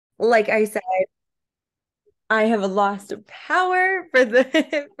like I said, I have a lost power for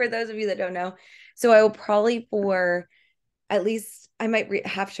the for those of you that don't know. So I will probably for at least I might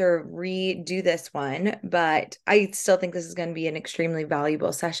have to redo this one, but I still think this is going to be an extremely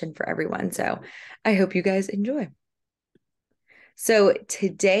valuable session for everyone. So I hope you guys enjoy. So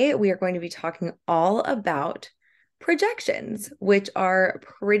today we are going to be talking all about projections, which are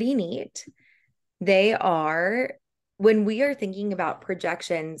pretty neat. They are when we are thinking about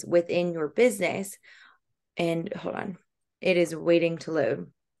projections within your business, and hold on, it is waiting to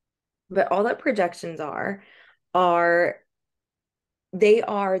load. But all that projections are they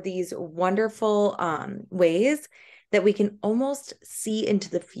are these wonderful ways that we can almost see into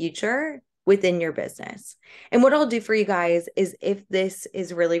the future within your business. And what I'll do for you guys is if this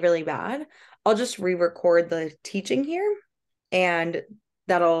is really, really bad, I'll just re-record the teaching here and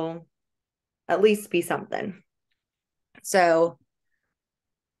that'll at least be something. So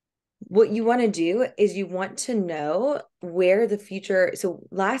what you want to do is you want to know where the future. So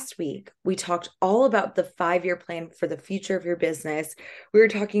last week we talked all about the 5-year plan for the future of your business. We were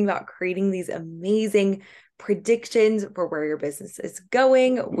talking about creating these amazing predictions for where your business is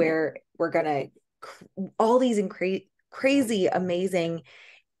going, where we're going to all these crazy amazing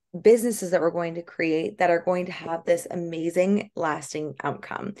businesses that we're going to create that are going to have this amazing lasting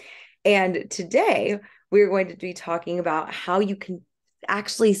outcome. And today we're going to be talking about how you can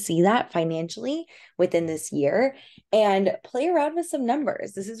actually see that financially within this year and play around with some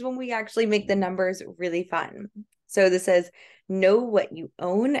numbers. This is when we actually make the numbers really fun. So this says, know what you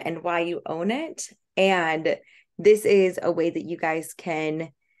own and why you own it. And this is a way that you guys can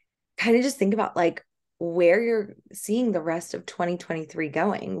kind of just think about like where you're seeing the rest of 2023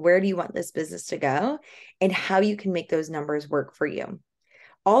 going. Where do you want this business to go? And how you can make those numbers work for you.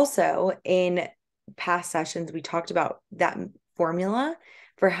 Also, in past sessions, we talked about that formula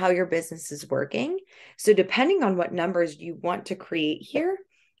for how your business is working. So, depending on what numbers you want to create here,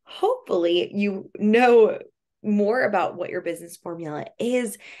 hopefully you know more about what your business formula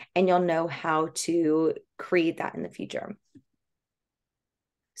is and you'll know how to create that in the future.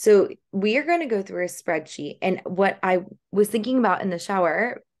 So, we are going to go through a spreadsheet. And what I was thinking about in the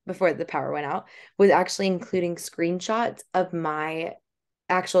shower before the power went out was actually including screenshots of my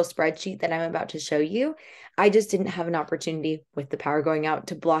actual spreadsheet that I'm about to show you. I just didn't have an opportunity with the power going out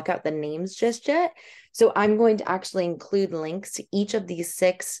to block out the names just yet. So I'm going to actually include links to each of these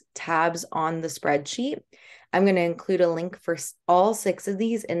 6 tabs on the spreadsheet. I'm going to include a link for all 6 of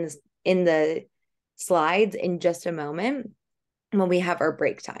these in the slides in just a moment when we have our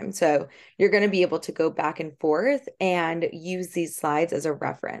break time. So you're going to be able to go back and forth and use these slides as a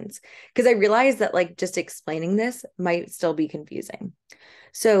reference because I realize that like just explaining this might still be confusing.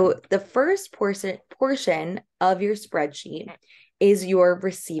 So the first portion of your spreadsheet is your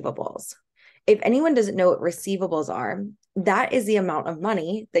receivables. If anyone doesn't know what receivables are, that is the amount of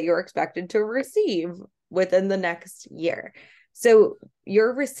money that you're expected to receive within the next year. So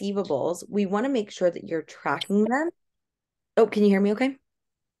your receivables, we want to make sure that you're tracking them. Oh, can you hear me okay?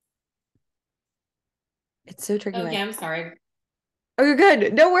 It's so tricky. Okay, I'm sorry. Oh, you're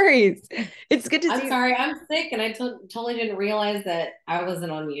good. No worries. It's good to see I'm you. sorry. I'm sick, and I totally didn't realize that I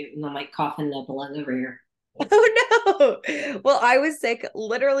wasn't on mute, and I'm like coughing nibbling over here. Oh no. Well, I was sick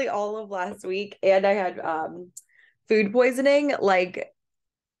literally all of last week and I had food poisoning. Like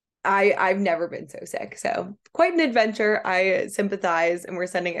I've never been so sick. So quite an adventure. I sympathize and we're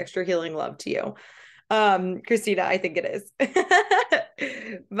sending extra healing love to you. Christina, I think it is.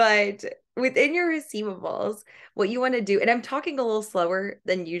 But within your receivables, what you want to do, and I'm talking a little slower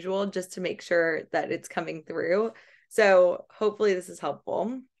than usual just to make sure that it's coming through. So hopefully this is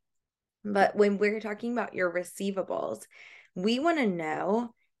helpful. But when we're talking about your receivables, we want to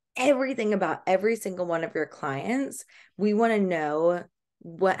know everything about every single one of your clients. We want to know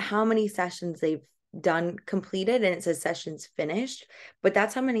how many sessions they've done completed, and it says sessions finished, but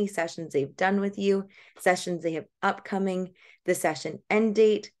that's how many sessions they've done with you, sessions they have upcoming, the session end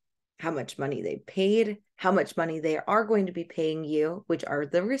date, how much money they paid, how much money they are going to be paying you, which are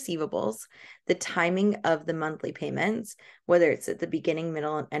the receivables, the timing of the monthly payments, whether it's at the beginning,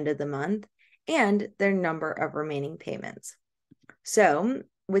 middle, and end of the month, and their number of remaining payments. So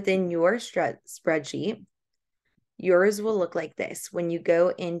within your spreadsheet, yours will look like this. When you go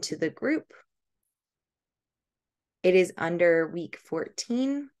into the group, it is under week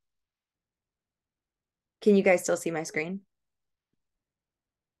 14. Can you guys still see my screen?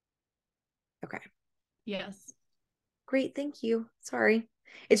 Okay. Yes. Great. Thank you. Sorry.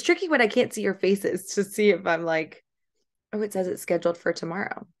 It's tricky when I can't see your faces to see if I'm like, oh, it says it's scheduled for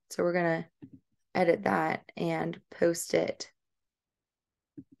tomorrow. So we're going to edit that and post it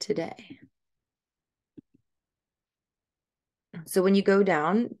today. So when you go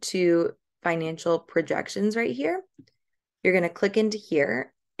down to financial projections right here, you're going to click into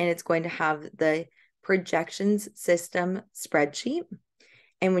here and it's going to have the projections system spreadsheet.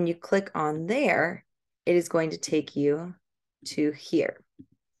 And when you click on there, it is going to take you to here.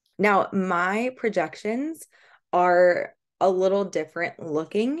 Now, my projections are a little different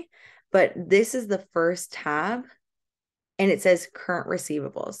looking, but this is the first tab and it says current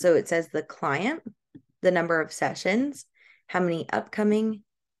receivables. So it says the client, the number of sessions, how many upcoming,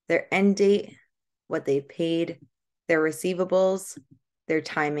 their end date, what they paid, their receivables, their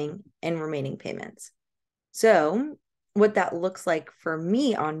timing, and remaining payments. So what that looks like for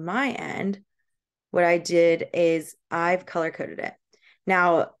me on my end, what I did is I've color coded it.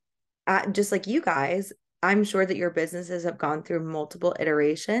 Now, just like you guys, I'm sure that your businesses have gone through multiple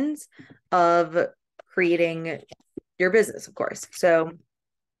iterations of creating your business, of course. So,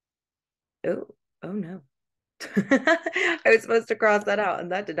 oh no. I was supposed to cross that out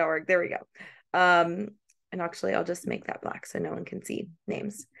and that did not work. There we go. And actually I'll just make that black so no one can see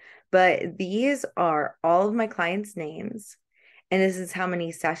names. But these are all of my clients' names. And this is how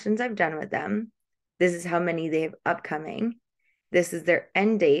many sessions I've done with them. This is how many they have upcoming. This is their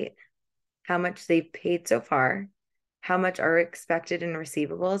end date, how much they've paid so far, how much are expected in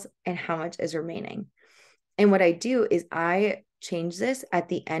receivables, and how much is remaining. And what I do is I change this at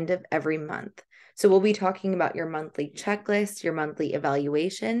the end of every month. So we'll be talking about your monthly checklist, your monthly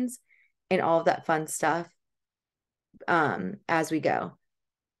evaluations, and all of that fun stuff as we go.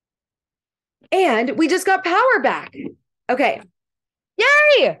 And we just got power back. Okay.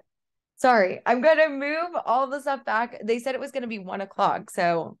 Yay! Sorry, I'm going to move all the stuff back. They said it was going to be 1 o'clock.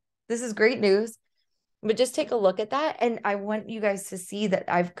 So this is great news. But just take a look at that. And I want you guys to see that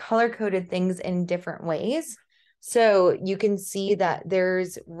I've color coded things in different ways. So you can see that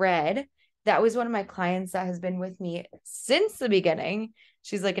there's red. That was one of my clients that has been with me since the beginning.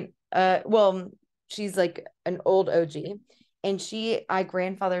 She's like she's like an old OG. And I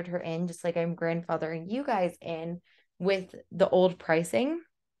grandfathered her in just like I'm grandfathering you guys in with the old pricing,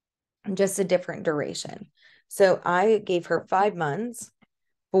 just a different duration. So I gave her 5 months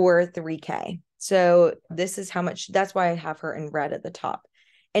for $3K. So this is how much, that's why I have her in red at the top.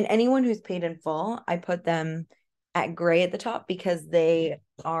 And anyone who's paid in full, I put them at gray at the top because they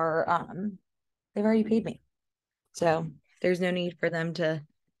are, they've already paid me. So there's no need for them to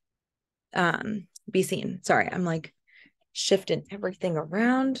be seen. Sorry, I'm like shifting everything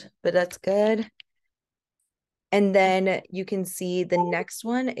around, but that's good. And then you can see the next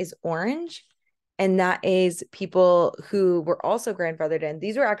one is orange. And that is people who were also grandfathered in.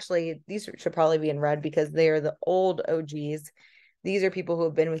 These should probably be in red because they are the old OGs. These are people who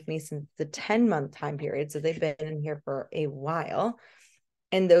have been with me since the 10-month time period. So they've been in here for a while.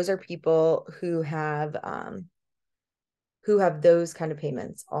 And those are people who have those kind of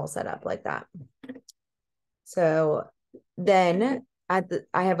payments all set up like that. So then I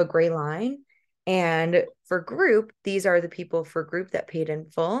have a gray line. And for group, these are the people for group that paid in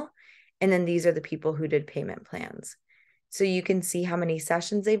full. And then these are the people who did payment plans. So you can see how many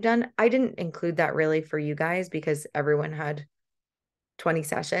sessions they've done. I didn't include that really for you guys because everyone had 20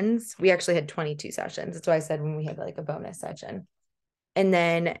 sessions. We actually had 22 sessions. That's why I said when we had like a bonus session. And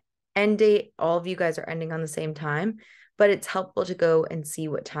then end date, all of you guys are ending on the same time, but it's helpful to go and see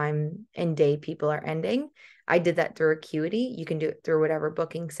what time and day people are ending. I did that through Acuity. You can do it through whatever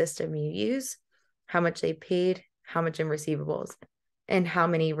booking system you use, how much they paid, how much in receivables, and how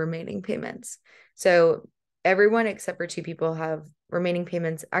many remaining payments. So everyone except for 2 people have remaining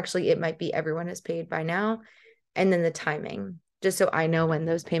payments. Actually, it might be everyone has paid by now. And then the timing, just so I know when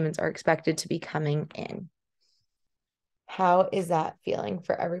those payments are expected to be coming in. How is that feeling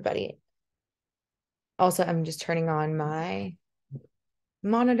for everybody? Also, I'm just turning on my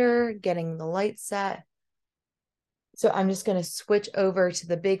monitor, getting the light set. So I'm just going to switch over to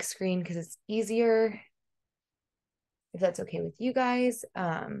the big screen because it's easier, if that's okay with you guys.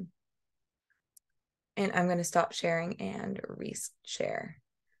 And I'm going to stop sharing and reshare.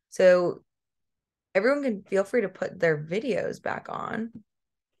 So everyone can feel free to put their videos back on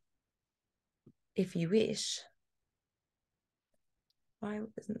if you wish. Why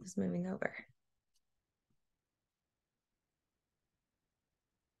isn't this moving over?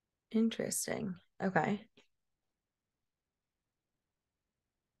 Interesting. Okay.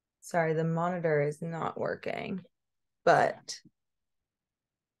 Sorry, the monitor is not working, but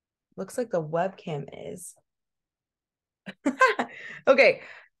looks like the webcam is. Okay,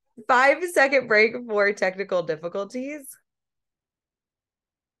 5-second break for technical difficulties.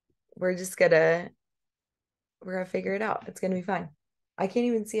 We're gonna figure it out. It's gonna be fine. I can't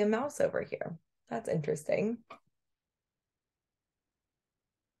even see a mouse over here. That's interesting.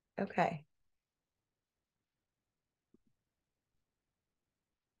 Okay.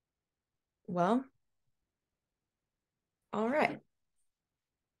 Well, all right.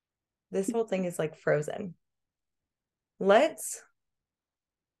 This whole thing is like frozen. Let's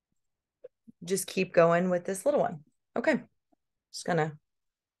just keep going with this little one. Okay. Just gonna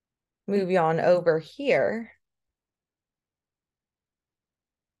move you on over here.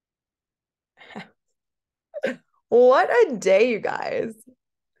 What a day, you guys.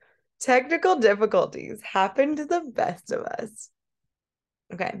 Technical difficulties happen to the best of us.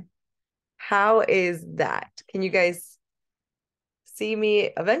 Okay. How is that? Can you guys see me?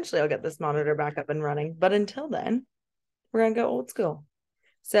 Eventually, I'll get this monitor back up and running. But until then, we're going to go old school.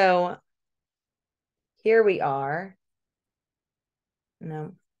 So here we are.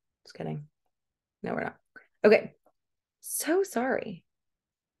 No, just kidding. No, we're not. Okay. So sorry.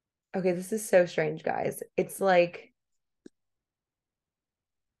 Okay, this is so strange, guys. It's like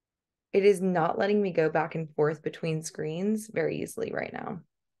it is not letting me go back and forth between screens very easily right now.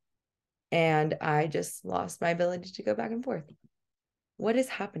 And I just lost my ability to go back and forth. What is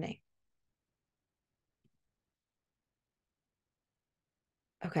happening?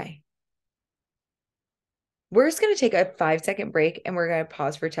 Okay. We're just going to take a 5-second break and we're going to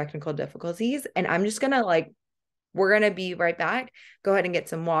pause for technical difficulties. And I'm just going to we're going to be right back. Go ahead and get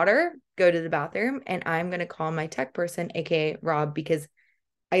some water, go to the bathroom, and I'm going to call my tech person, AKA Rob, because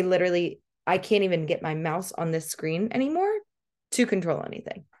I can't even get my mouse on this screen anymore to control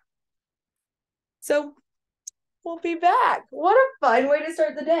anything. So we'll be back. What a fun way to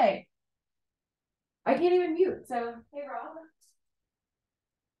start the day. I can't even mute. So, hey, Rob.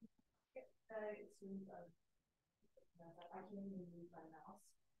 I can't even move my mouse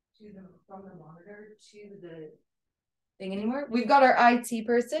from the monitor to the thing anymore. We've got our IT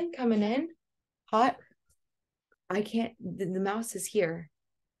person coming in. Hot. I can't, the mouse is here.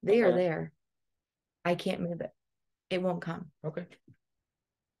 They are there. I can't move it. It won't come. Okay.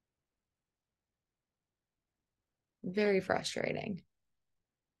 Very frustrating.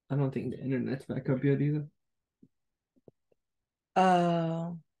 I don't think the internet's back up yet either.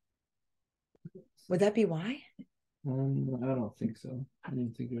 Oh. Would that be why? I don't think so. I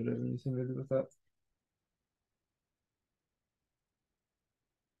don't think it would have anything to do with that.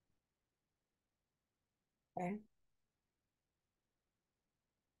 Okay.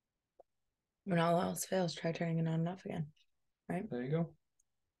 When all else fails, try turning it on and off again. Right? There you go.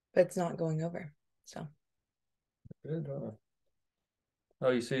 But it's not going over. So. Good.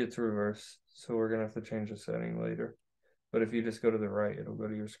 Oh, you see it's reverse. So we're going to have to change the setting later. But if you just go to the right, it'll go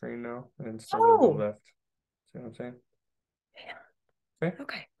to your screen now instead of the left. See what I'm saying? Yeah.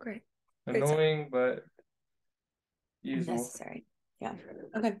 Okay, great. Annoying, but useful. Necessary. Yeah.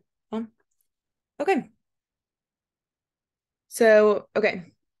 Okay. Okay. So,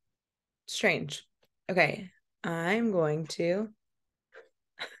 okay. Strange. Okay. I'm going to.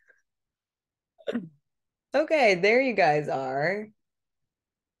 Okay, there you guys are.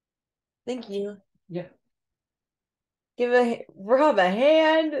 Thank you. Yeah. Give Rob a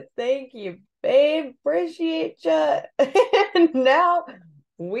hand. Thank you, babe. Appreciate you. And now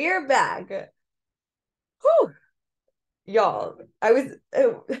we're back. Whew. Y'all, I was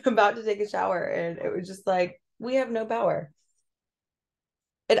about to take a shower and it was just like, we have no power.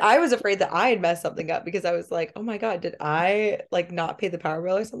 And I was afraid that I had messed something up because I was like, oh my God, did I not pay the power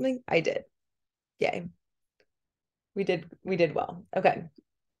bill or something? I did. Yay. We did well. Okay.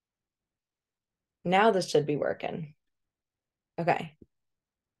 Now this should be working. Okay.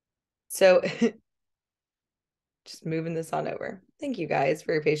 So just moving this on over. Thank you guys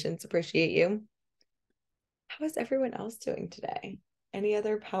for your patience. Appreciate you. How is everyone else doing today? Any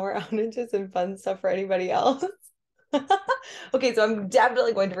other power outages and fun stuff for anybody else? Okay, so I'm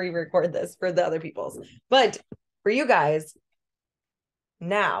definitely going to re-record this for the other people's. But for you guys,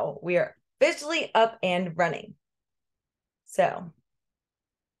 now we are officially up and running. So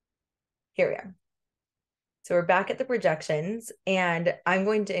here we are. So we're back at the projections and I'm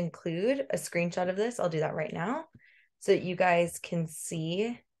going to include a screenshot of this. I'll do that right now so that you guys can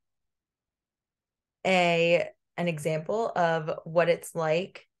see an example of what it's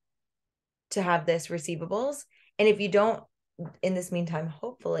like to have this receivables. And if you don't, in this meantime,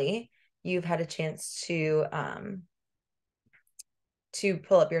 hopefully you've had a chance to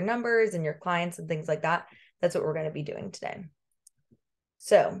pull up your numbers and your clients and things like that. That's what we're going to be doing today.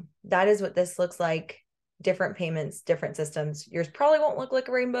 So that is what this looks like. Different payments, different systems. Yours probably won't look like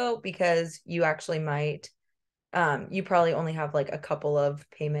a rainbow because you actually might, you probably only have a couple of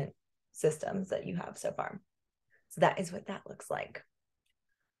payment systems that you have so far. So that is what that looks like.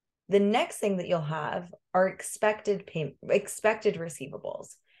 The next thing that you'll have are expected receivables.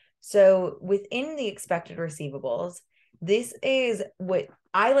 So within the expected receivables, this is what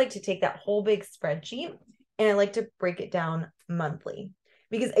I like to take that whole big spreadsheet and I like to break it down monthly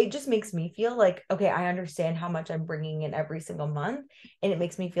because it just makes me feel like, okay, I understand how much I'm bringing in every single month and it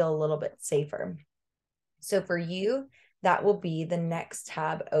makes me feel a little bit safer. So for you, that will be the next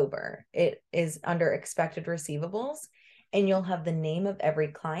tab over. It is under expected receivables and you'll have the name of every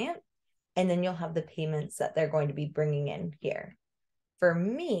client and then you'll have the payments that they're going to be bringing in here. For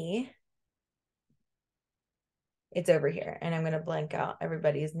me, it's over here and I'm going to blank out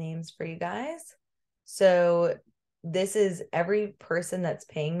everybody's names for you guys. So this is every person that's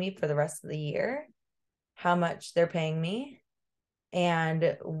paying me for the rest of the year, how much they're paying me,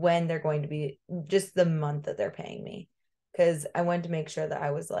 and when they're going to be, just the month that they're paying me. Because I wanted to make sure that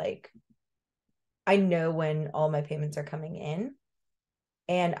I was like, I know when all my payments are coming in.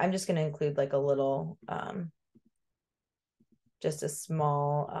 And I'm just going to include like a little, just a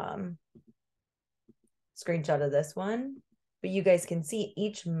small screenshot of this one. But you guys can see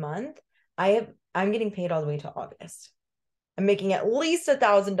each month I'm getting paid all the way to August. I'm making at least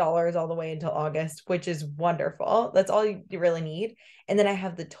 $1,000 all the way until August, which is wonderful. That's all you really need. And then I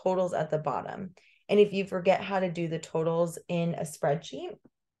have the totals at the bottom. And if you forget how to do the totals in a spreadsheet,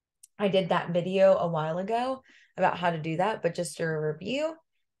 I did that video a while ago about how to do that. But just to review,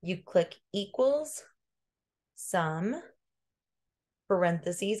 you click equals sum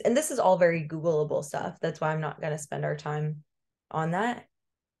parentheses. And this is all very Googleable stuff. That's why I'm not going to spend our time on that.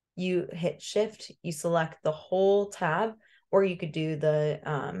 You hit shift, you select the whole tab, or you could do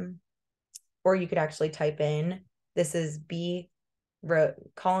or you could actually type in, this is B row,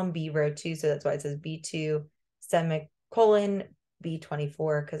 column B row 2. So that's why it says B2 semicolon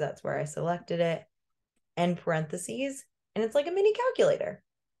B24, because that's where I selected it, and parentheses. And it's like a mini calculator.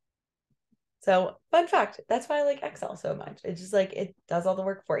 So fun fact, that's why I like Excel so much. It's just like, it does all the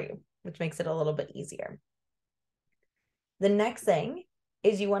work for you, which makes it a little bit easier. The next thing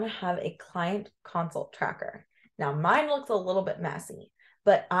is you want to have a client consult tracker. Now mine looks a little bit messy,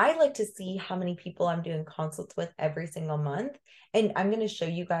 but I like to see how many people I'm doing consults with every single month. And I'm going to show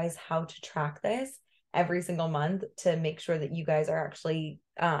you guys how to track this every single month to make sure that you guys are actually,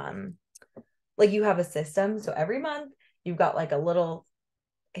 like you have a system. So every month you've got like a little,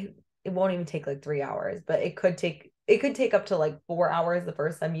 it won't even take like 3 hours, but it could take up to like 4 hours the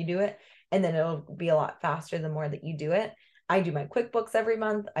first time you do it. And then it'll be a lot faster the more that you do it. I do my QuickBooks every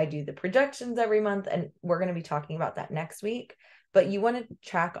month. I do the projections every month, and we're going to be talking about that next week. But you want to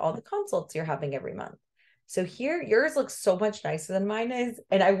track all the consults you're having every month. So here, yours looks so much nicer than mine is.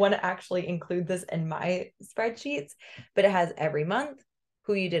 And I want to actually include this in my spreadsheets, but it has every month,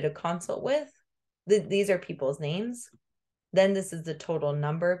 who you did a consult with. These are people's names. Then this is the total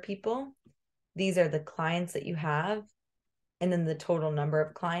number of people. These are the clients that you have. And then the total number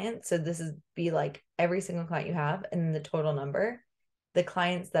of clients. So this is be like every single client you have and then the total number. The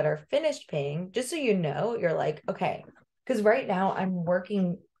clients that are finished paying, just so you know, you're like, okay, because right now I'm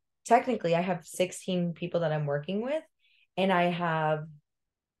working, technically I have 16 people that I'm working with and I have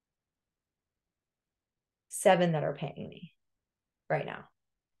 7 that are paying me right now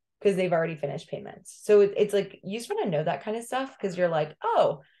because they've already finished payments. So it's like, you just want to know that kind of stuff because you're like,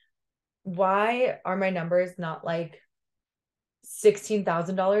 oh, why are my numbers not like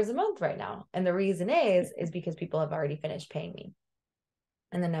 $16,000 a month right now? And the reason is because people have already finished paying me.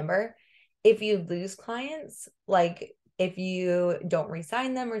 And the number, if you lose clients, like if you don't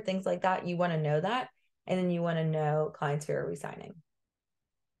re-sign them or things like that, you want to know that. And then you want to know clients who are re-signing.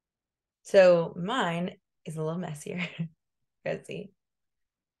 So mine is a little messier. Let's see.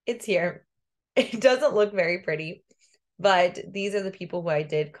 It's here. It doesn't look very pretty, but these are the people who I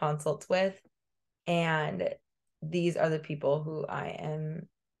did consults with. And these are the people who I am,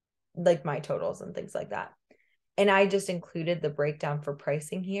 like my totals and things like that. And I just included the breakdown for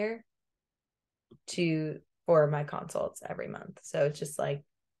pricing here for my consults every month. So it's just like,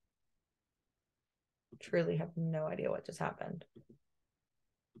 truly have no idea what just happened.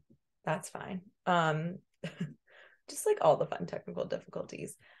 That's fine. Just like all the fun technical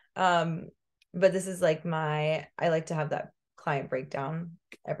difficulties. But this is like I like to have that client breakdown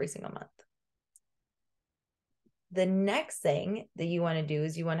every single month. The next thing that you want to do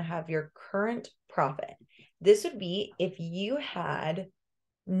is you want to have your current profit. This would be if you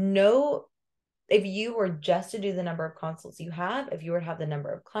were just to do the number of consults you have, if you were to have the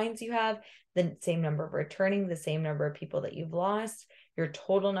number of clients you have, the same number of returning, the same number of people that you've lost, your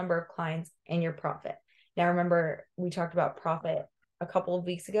total number of clients, and your profit. Now, remember, we talked about profit a couple of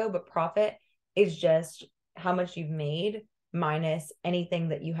weeks ago, but profit is just how much you've made minus anything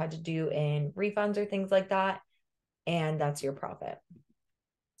that you had to do in refunds or things like that. And that's your profit.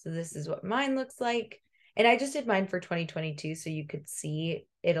 So this is what mine looks like. And I just did mine for 2022 so you could see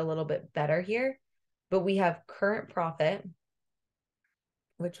it a little bit better here. But we have current profit,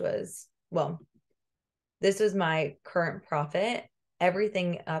 which was, well, this was my current profit,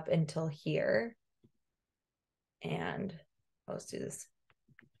 everything up until here. And let's do this.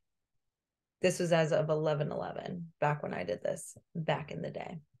 This was as of 11/11, back when I did this, back in the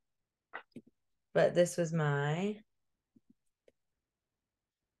day. But this was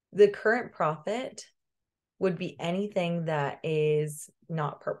the current profit would be anything that is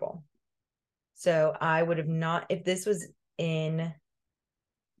not purple. So I would have not, if this was in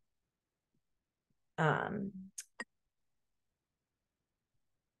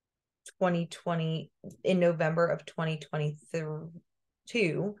 2020, in November of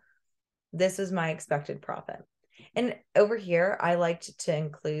 2022, this is my expected profit. And over here, I liked to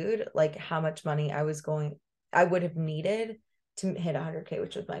include like how much money I would have needed to hit 100K,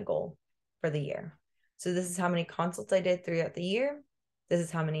 which was my goal for the year. So this is how many consults I did throughout the year. This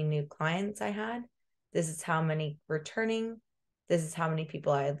is how many new clients I had. This is how many returning. This is how many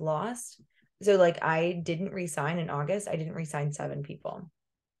people I had lost. So like I didn't resign in August. I didn't resign 7 people.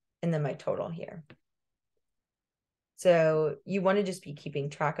 And then my total here. So you want to just be keeping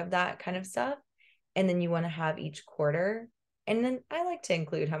track of that kind of stuff. And then you want to have each quarter. And then I like to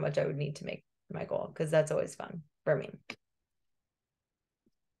include how much I would need to make my goal because that's always fun for me.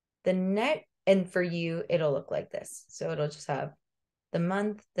 The net, and for you, it'll look like this. So it'll just have the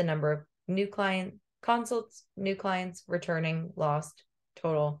month, the number of new client consults, new clients, returning, lost,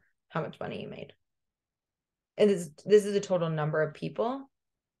 total, how much money you made. And this is the total number of people.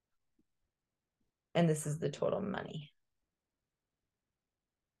 And this is the total money.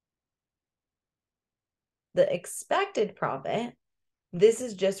 The expected profit, this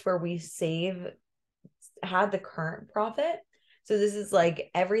is just where we had the current profit. So this is like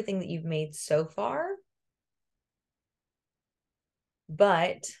everything that you've made so far.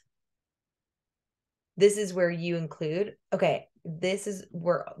 But this is where you include, okay, these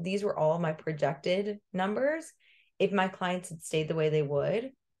were all my projected numbers. If my clients had stayed the way they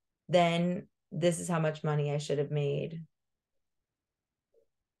would, then this is how much money I should have made.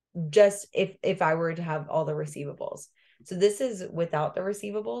 Just if I were to have all the receivables. So this is without the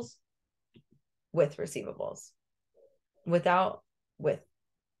receivables, with receivables, with.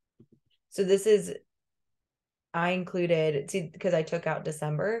 So this is, I included, see, because I took out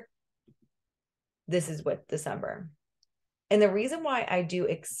December, this is with December. And the reason why I do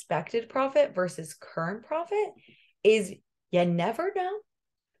expected profit versus current profit is you never know.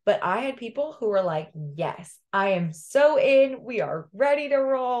 But I had people who were like, yes, I am so in. We are ready to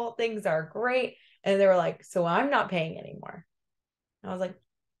roll. Things are great. And they were like, so I'm not paying anymore. And I was like,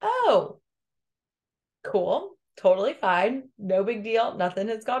 oh, cool. Totally fine. No big deal. Nothing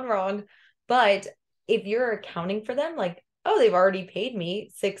has gone wrong. But if you're accounting for them, like, oh, they've already paid me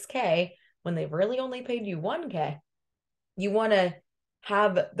 $6K when they've really only paid you $1K. You want to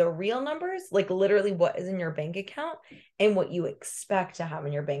have the real numbers, like literally what is in your bank account and what you expect to have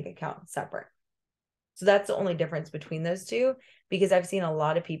in your bank account separate. So that's the only difference between those two, because I've seen a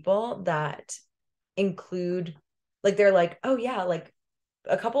lot of people that include, like, they're like, oh yeah, like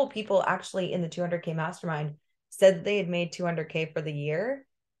a couple of people actually in the 200K mastermind said that they had made 200K for the year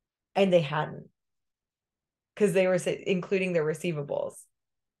and they hadn't, because they were including their receivables.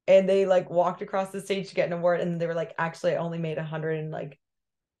 And they like walked across the stage to get an award. And they were like, actually, I only made 100 and like,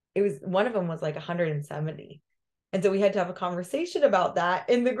 it was, one of them was like 170. And so we had to have a conversation about that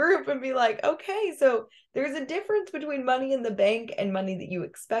in the group and be like, okay, so there's a difference between money in the bank and money that you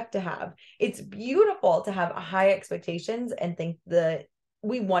expect to have. It's beautiful to have high expectations and think that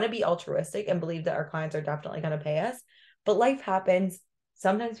we want to be altruistic and believe that our clients are definitely going to pay us. But life happens.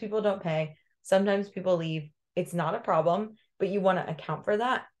 Sometimes people don't pay. Sometimes people leave. It's not a problem, but you want to account for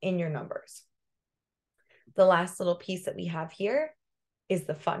that in your numbers. The last little piece that we have here is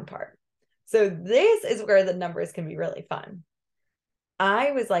the fun part. So this is where the numbers can be really fun.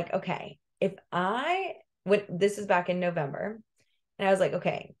 I was like, okay, this is back in November, and I was like,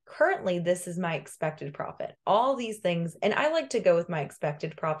 okay, currently this is my expected profit. All these things, and I like to go with my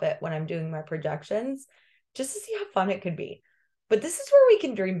expected profit when I'm doing my projections, just to see how fun it could be. But this is where we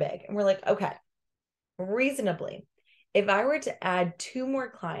can dream big. And we're like, okay, reasonably, if I were to add 2 more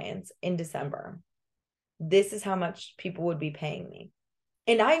clients in December, this is how much people would be paying me.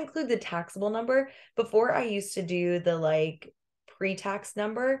 And I include the taxable number. Before, I used to do the like pre-tax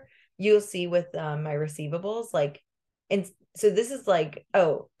number. You'll see with my receivables, like, and so this is like,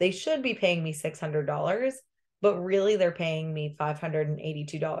 oh, they should be paying me $600, but really they're paying me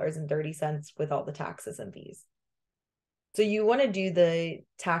 $582.30 with all the taxes and fees. So you want to do the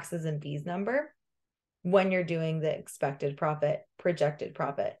taxes and fees number when you're doing the expected profit, projected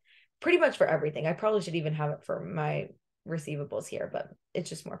profit, pretty much for everything. I probably should even have it for my receivables here, but it's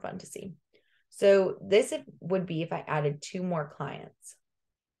just more fun to see. So this would be if I added 2 more clients,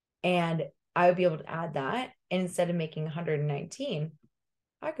 and I would be able to add that. And instead of making 119,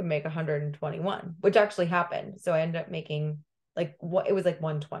 I could make 121, which actually happened. So I ended up making like what it was like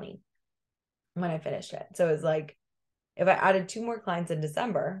 120 when I finished it. So it was like, if I added 2 more clients in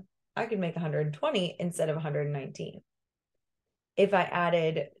December, I could make 120 instead of 119. If I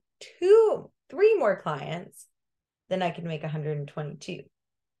added 3 more clients, then I could make 122.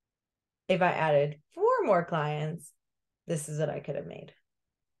 If I added 4 more clients, this is what I could have made.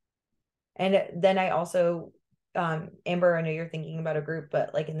 And then I also, Amber, I know you're thinking about a group,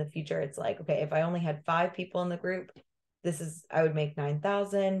 but like in the future, it's like, okay, if I only had 5 people in the group, I would make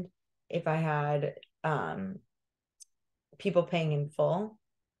 9,000. If I had people paying in full,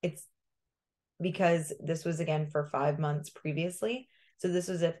 it's because this was again for 5 months previously. So this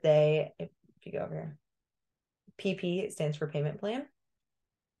was if you go over here, PP stands for payment plan.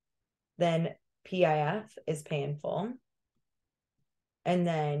 Then PIF is pay in full. And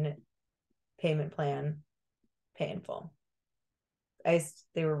then payment plan, pay in full.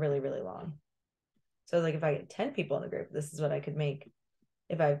 They were really, really long. So like if I get 10 people in the group, this is what I could make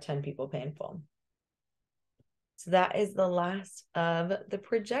if I have 10 people pay in full. So that is the last of the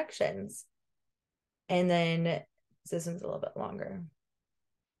projections. And then this one's a little bit longer.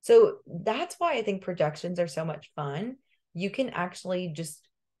 So that's why I think projections are so much fun. You can actually just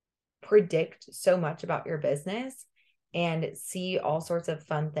predict so much about your business and see all sorts of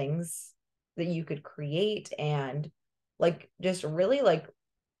fun things that you could create, and like just really like,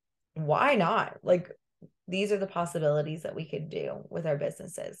 why not? Like these are the possibilities that we could do with our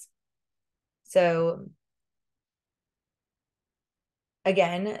businesses. So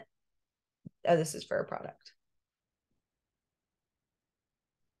again, this is for a product.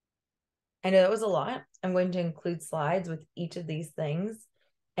 I know that was a lot. I'm going to include slides with each of these things,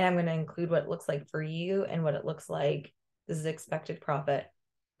 and I'm going to include what it looks like for you and what it looks like. This is expected profit,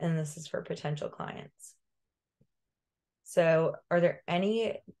 and this is for potential clients. So are there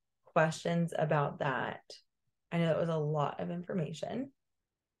any questions about that? I know it was a lot of information,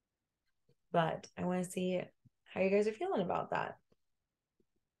 but I want to see how you guys are feeling about that.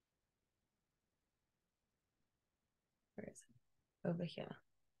 Where is it? Over here.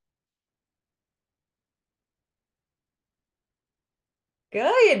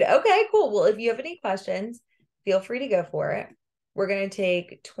 Good. Okay, cool. Well, if you have any questions, feel free to go for it. We're going to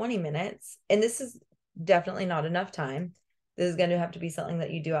take 20 minutes, and this is definitely not enough time. This is going to have to be something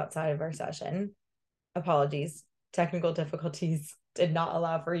that you do outside of our session. Apologies. Technical difficulties did not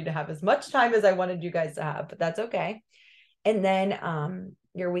allow for you to have as much time as I wanted you guys to have, but that's okay. And then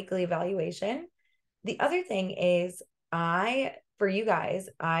your weekly evaluation. The other thing is for you guys,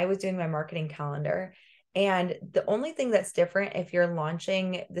 I was doing my marketing calendar. And the only thing that's different if you're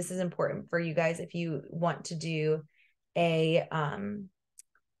launching, this is important for you guys, if you want to do a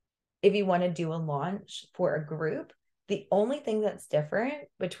launch for a group, the only thing that's different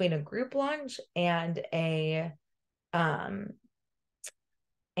between a group launch and a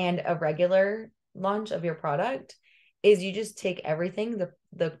regular launch of your product is you just take everything,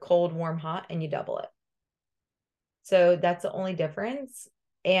 the cold, warm, hot, and you double it. So that's the only difference.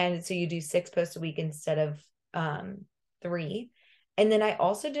 And so you do 6 posts a week instead of 3. And then I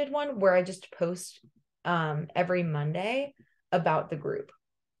also did one where I just post every Monday about the group.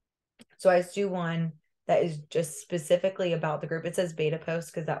 So I just do one that is just specifically about the group. It says beta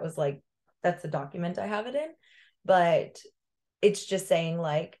post because that's the document I have it in. But it's just saying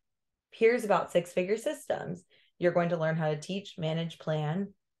like, here's about 6-figure systems. You're going to learn how to teach, manage,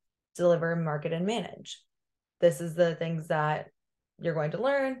 plan, deliver, market, and manage. This is the things that you're going to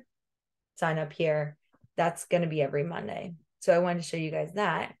learn. Sign up here. That's going to be every Monday. So I wanted to show you guys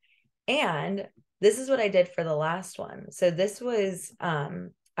that. And this is what I did for the last one. So this was, I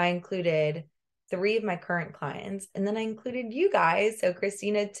included 3 of my current clients, and then I included you guys. So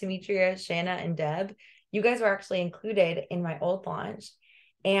Christina, Demetria, Shanna, and Deb, you guys were actually included in my old launch.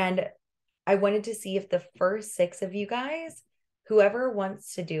 And I wanted to see if the first 6 of you guys, whoever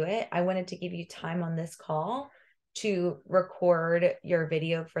wants to do it, I wanted to give you time on this call to record your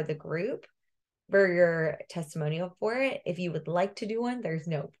video for the group, for your testimonial for it. If you would like to do one, there's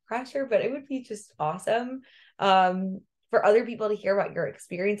no pressure, but it would be just awesome for other people to hear about your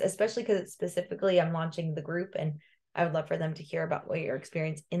experience, especially because it's specifically I'm launching the group, and I would love for them to hear about what your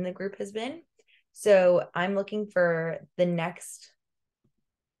experience in the group has been. So I'm looking for the next,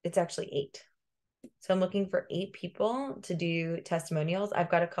 it's actually 8. So I'm looking for 8 people to do testimonials. I've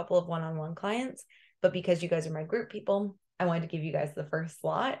got a couple of one-on-one clients, but because you guys are my group people, I wanted to give you guys the first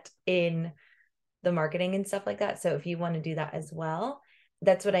slot in the marketing and stuff like that. So if you want to do that as well,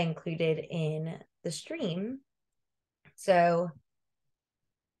 that's what I included in the stream. So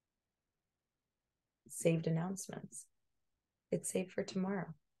saved announcements. It's saved for tomorrow.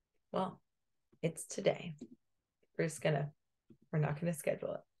 Well, it's today. We're not gonna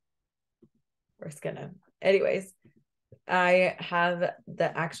schedule it. We're just gonna, anyways, I have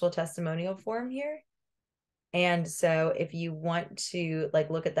the actual testimonial form here. And so if you want to like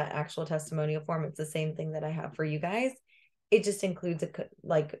look at that actual testimonial form, it's the same thing that I have for you guys. It just includes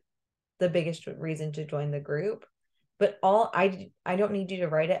like the biggest reason to join the group. But I don't need you to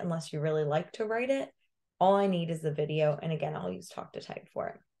write it unless you really like to write it. All I need is the video. And again, I'll use Talk to Type for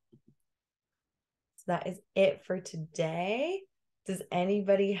it. So that is it for today. Does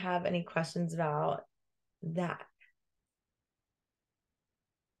anybody have any questions about that?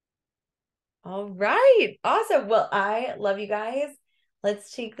 All right. Awesome. Well, I love you guys.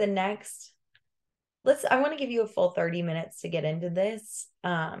 Let's take the next, I want to give you a full 30 minutes to get into this.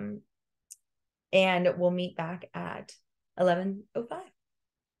 And we'll meet back at 11:05.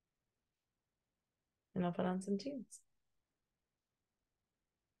 And I'll put on some tunes.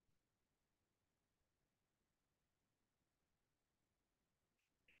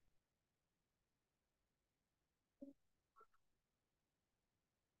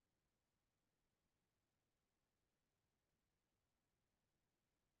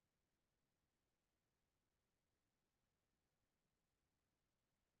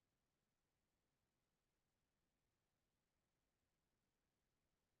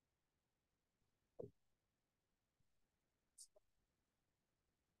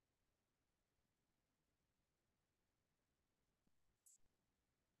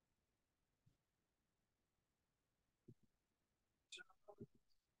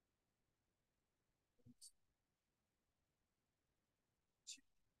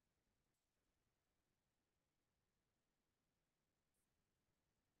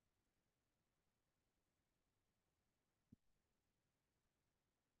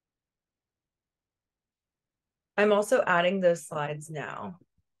 I'm also adding those slides now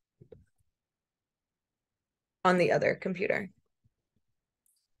on the other computer.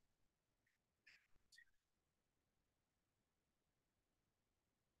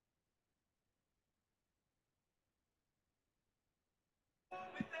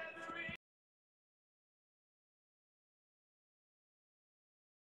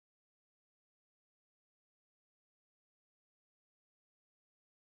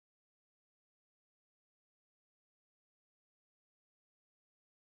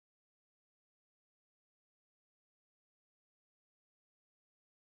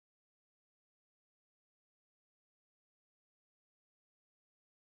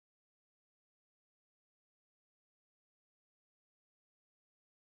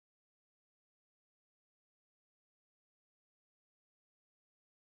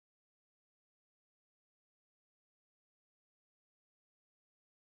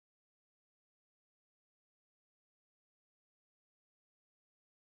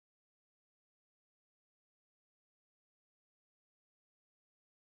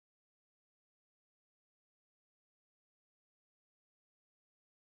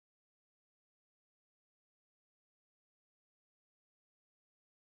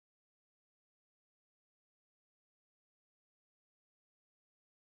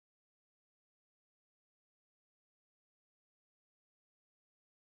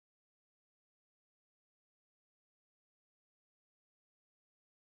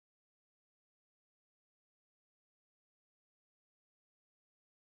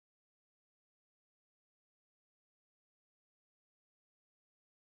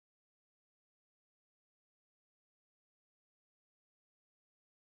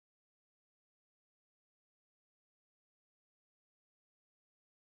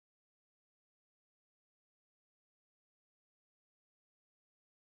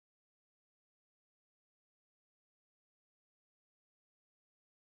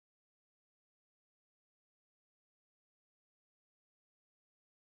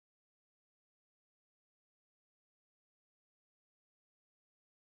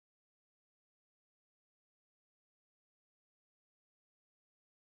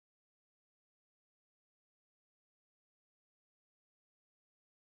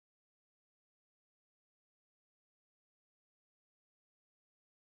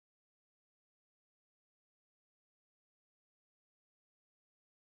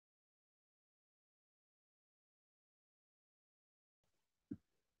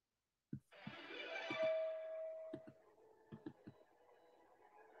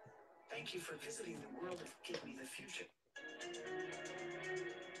 Thank you for visiting the world of Give Me the Future.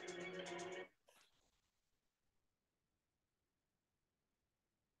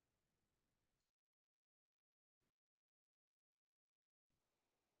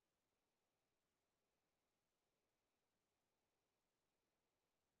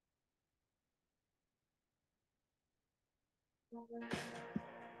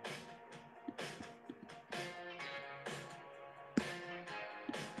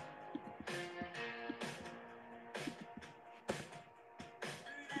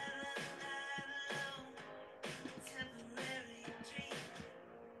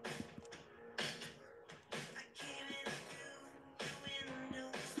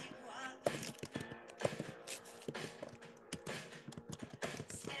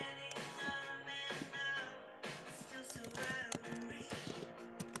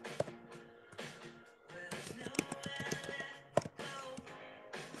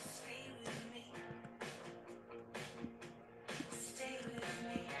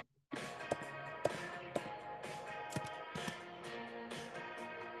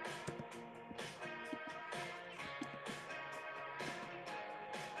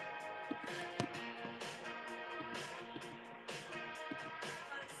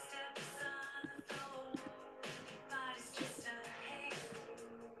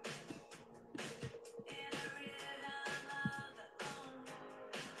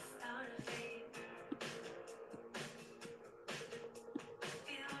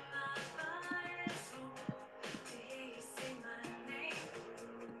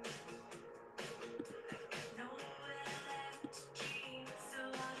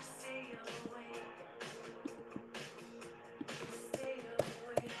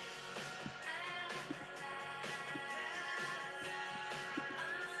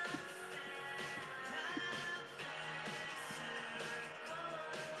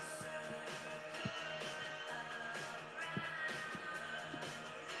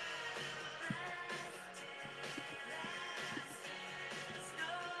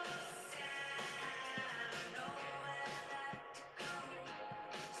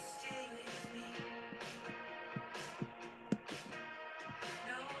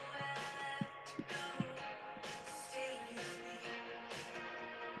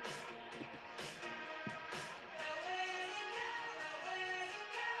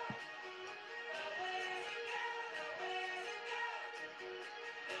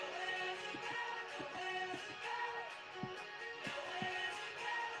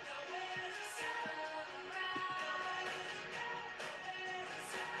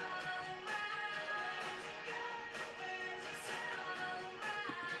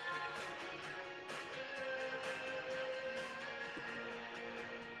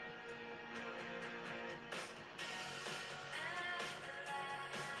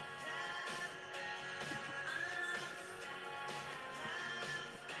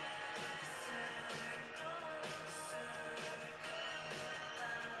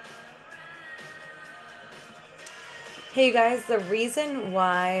 Hey you guys, the reason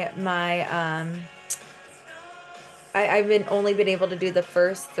why I've been only been able to do the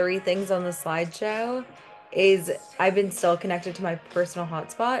first three things on the slideshow is I've been still connected to my personal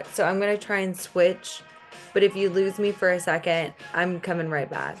hotspot. So I'm gonna try and switch. But if you lose me for a second, I'm coming right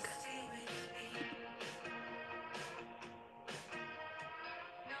back.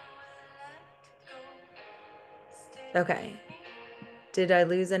 Okay. Did I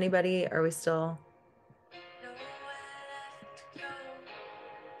lose anybody? Are we still?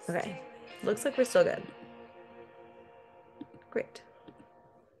 Okay. Looks like we're still good. Great.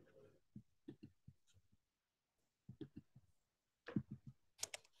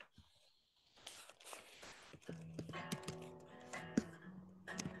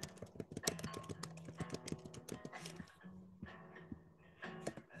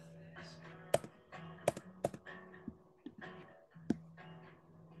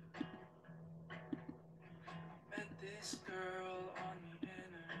 Met this girl on the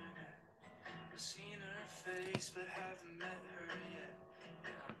internet. I've seen her face, but haven't met her yet. Yeah,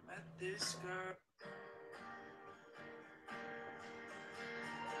 I met this girl.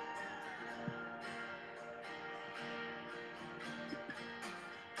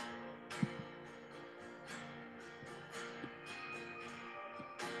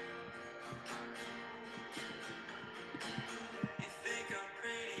 You think I'm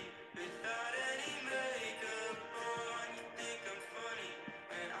pretty without any makeup on. You think I'm funny,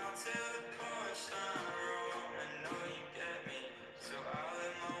 and I'll tell the punchline wrong. I know you get me, so I'll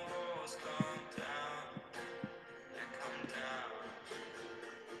let my walls come down.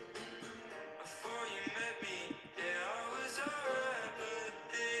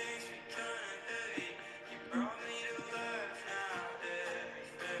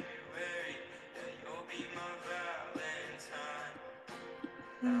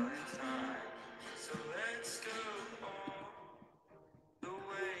 now in time. So let's go all the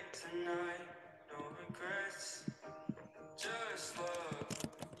way tonight. No regrets, just love.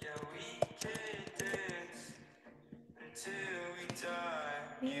 Yeah, we can dance until we die.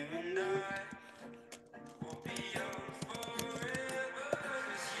 You and I will be young forever.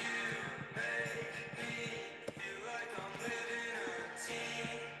 'Cause you make me feel like I'm living a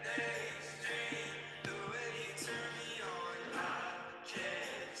teenage dream. The way you turn me on, I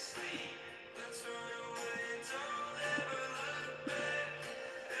can't sleep. Let's run away and don't ever look back.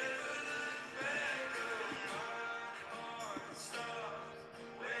 Never look back. Oh, my heart stops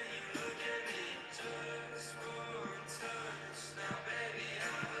when you look at me. Just one touch. Now, baby,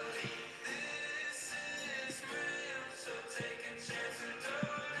 I believe this is real. So take a chance and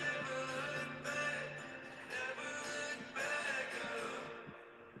don't ever look back. Never look back. Oh,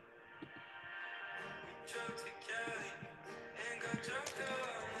 we drove to Cali and got drunk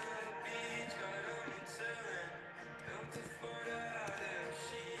on the beach. Got on the turn. Built a fort out of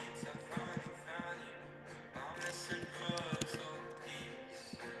sheets. I finally found you. I'm missing puzzle piece.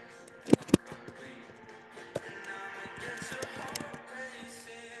 I'm complete. And I'ma get your heart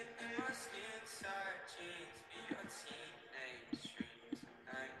racing in my skin tight jeans. Be your teenage dream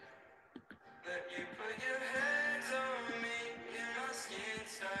tonight. Let you put your hands on me in my skin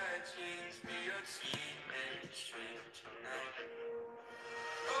tight jeans. Be your teenage dream tonight.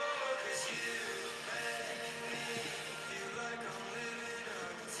 Oh, 'cause you make me feel like I'm living a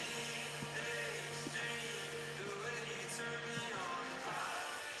teenage dream. The way you turn me on, I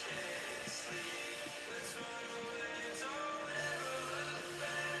can't sleep. Let's run away and don't ever look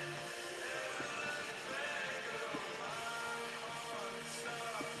back. Never look back. Oh, my heart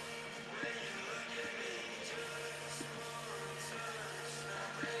stops when you look at me. Just one touch. Now,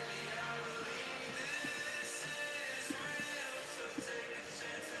 baby, I believe this is real. So take a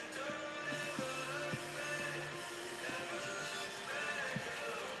chance and don't ever look back. Never look back.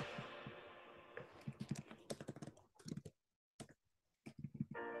 Oh.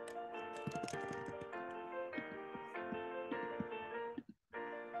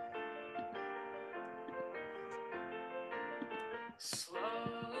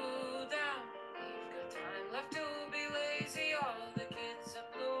 Slow down, we've got time left to be lazy. All the kids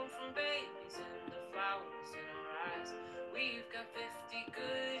have bloomed from babies and the flowers in our eyes. We've got 50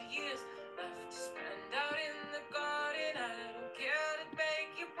 good years left to spend out in the garden. I don't care to beg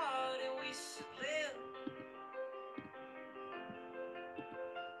your pardon, we should live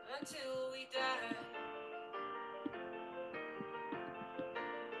until we die.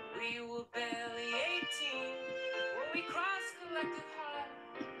 We were barely 18 when we crossed collective heart.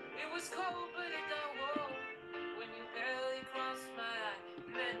 It was cold, but it got warm when you barely crossed my eye.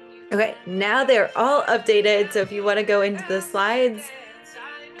 Then you Okay, now they're all updated. So if you want to go into the slides,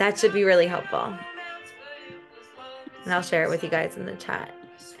 that should be really helpful. And I'll share it with you guys in the chat.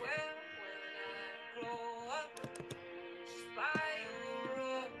 I swear when I grow up, just by your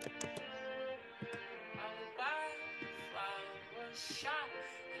road, I will buy flowers shot,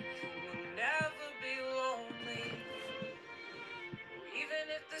 and you will never be lonely. Even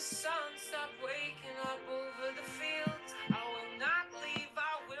if the sun stopped waking up over the fields, I will not leave, I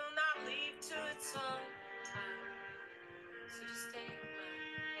will not leave till it's on time. So just take my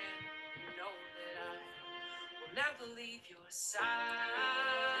hand, you know that I will never leave your side. La,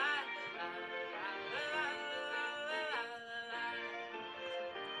 la, la, la, la, la, la.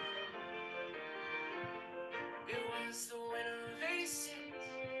 It was the winter of '86.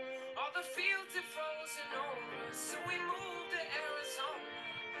 All the fields had frozen over, so we moved to Arizona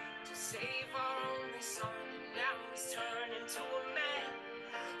to save our only son. And now he's turned into a man,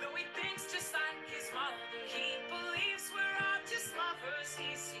 though he thinks just like his mother. He believes we're all just lovers.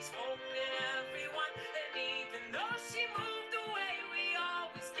 He sees hope in everyone, and even though she moved away, we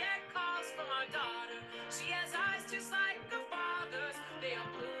always get calls from our daughter. She has eyes just like her father's. They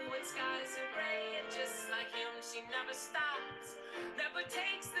are blue and skies are gray, and just like him, she never stops, never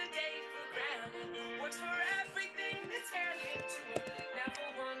takes the day for granted, works for everything that's handed to her, never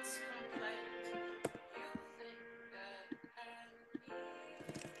once complained. You think that I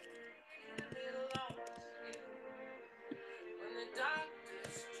really lost you when the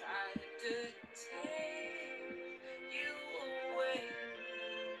doctors tried to take you away,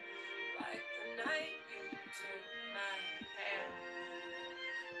 like the night you took my hand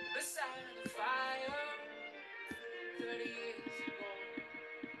beside the fire 30 years ago.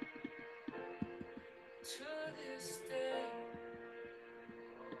 To this day,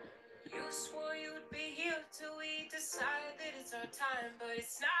 you swore you'd be here till we decide that it's our time, but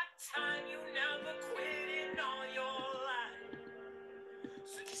it's not time. You never quit in all your life.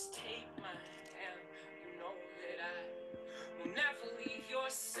 So just take my hand, you know that I will never leave your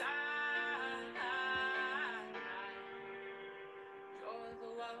side. You're the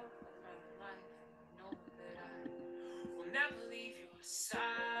love of my life, you know that I will never leave your side.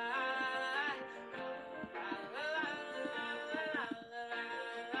 La, la, la, la, la, la,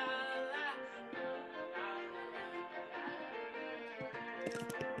 la, la, la,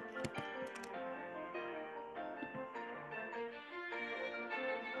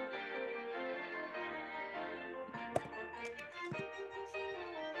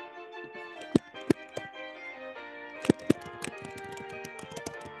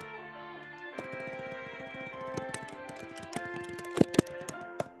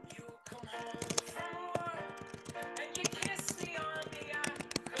 you come home from work and you kiss me on the eye.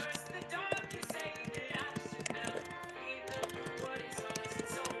 Curse the dog, you say that I should never feed them. What is ours? And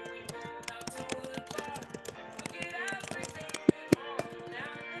so we move out to the bar. Forget everything at home.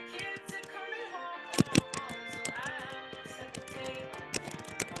 Now the kids are coming home. So I set the table.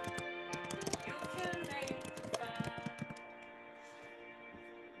 You can make it fine.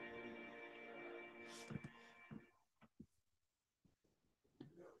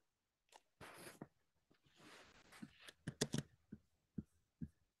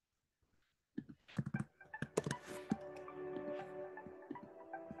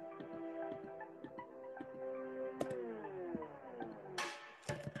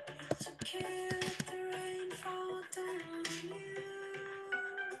 It's okay, let the rain fall down on you.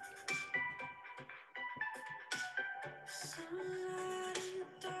 Sunlight in the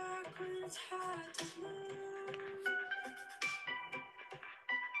dark when it's hard to move.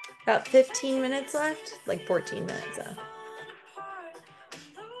 About 15 minutes left, like 14 minutes left. Falling apart,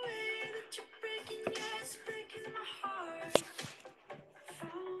 and the way that you're breaking, yeah, it's breaking my heart.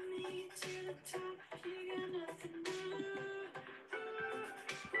 Follow me to the top, you got nothing to lose.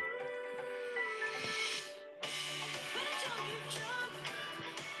 When I jump, you jump.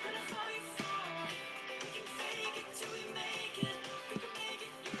 When I fall, you fall. We can fake it till we make it. We can make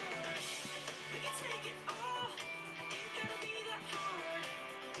it yours. We can take it all. Ain't gotta be that hard.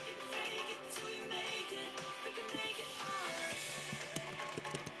 We can fake it till we make it. We can make it ours.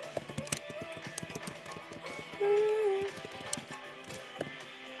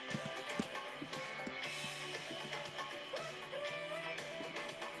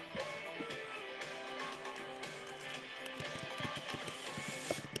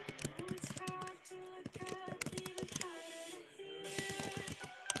 Oh, it's hard to look up, even harder to hear.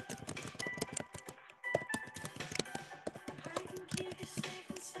 I can keep you safe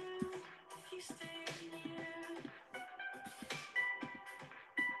and sound if you stay near.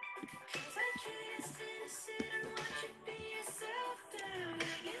 'Cause I can't stand to sit and watch you beat yourself down.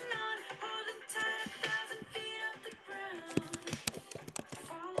 Hanging on, holding tight, 1,000 feet off the ground.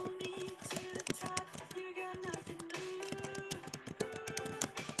 Follow me to the top, you got nothing to lose.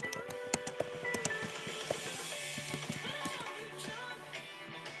 When I jump, you jump.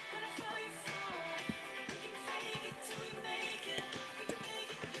 When I fall, you fall. We can fake it till we make it. We can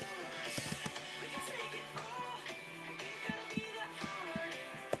make it yours. We can take it all. Ain't gotta be that hard.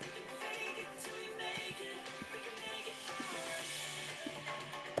 We can fake it till we make it. We can make it ours.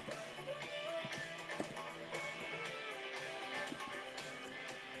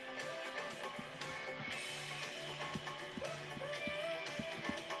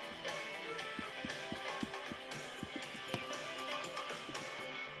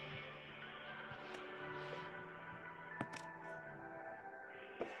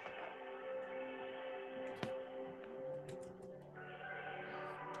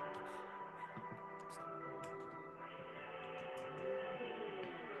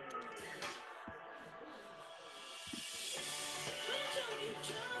 When I jump, you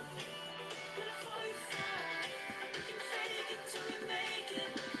jump. When I fall, you fall. We can fake it till we make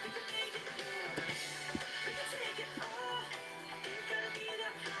it. We can make it yours. We can take it all. Ain't gotta be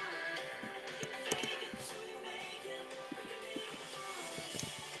that hard. We can fake it till we make it. We can make it ours.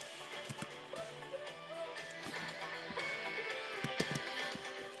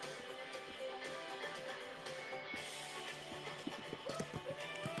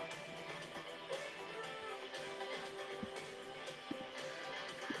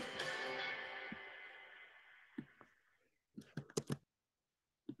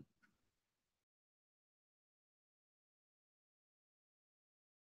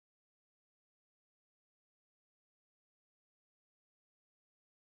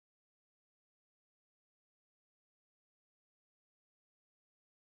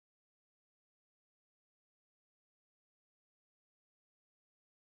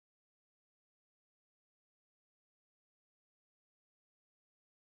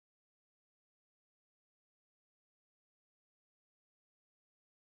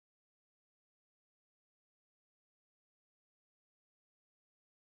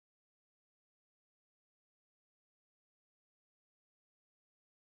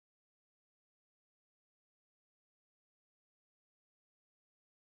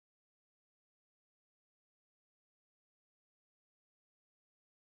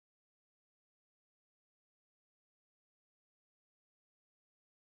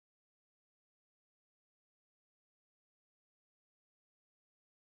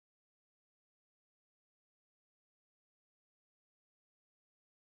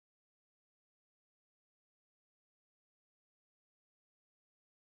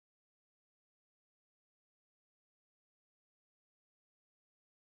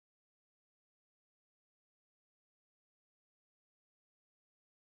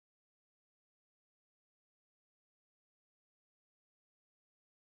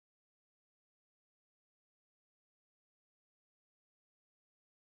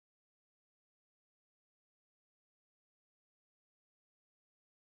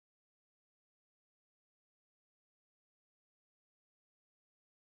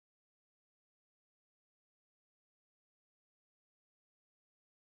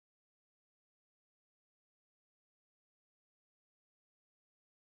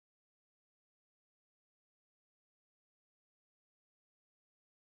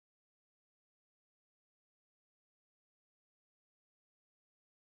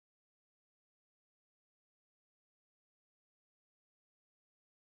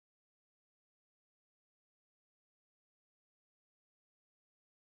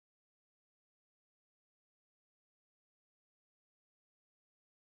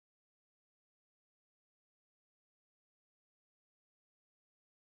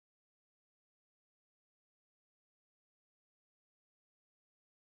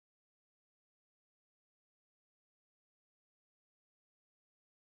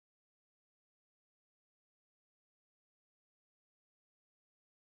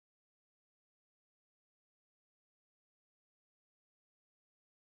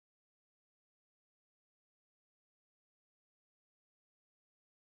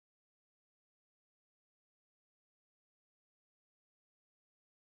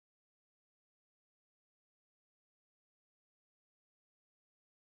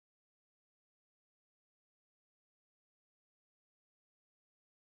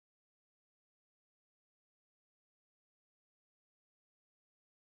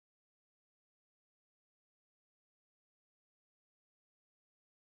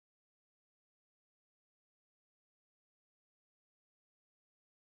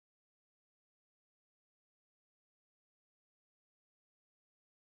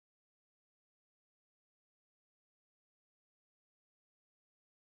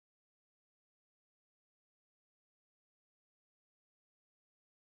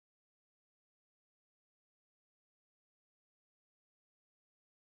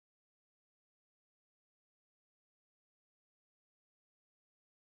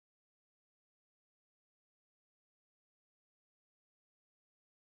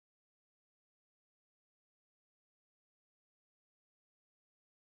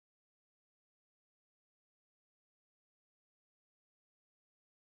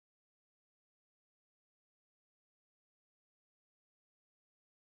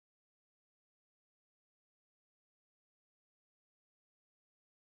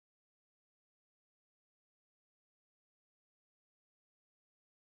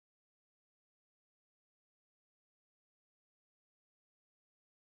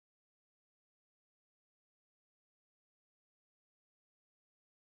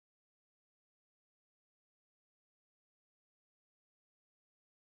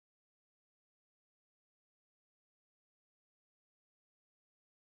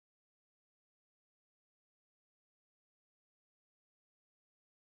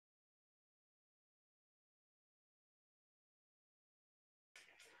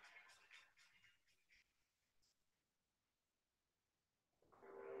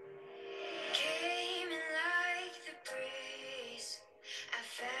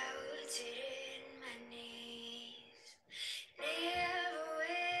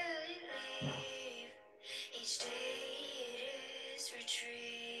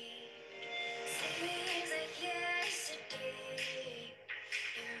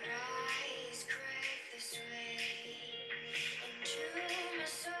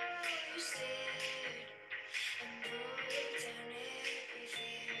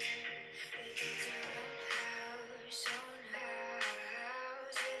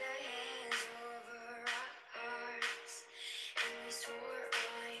 swore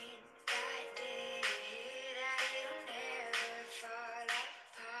on that day that it'll never fall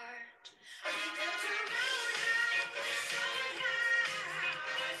apart. We built a road so high,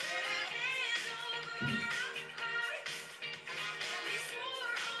 set our hands over our hearts. And we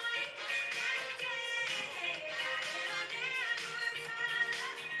swore on that day that it'll never fall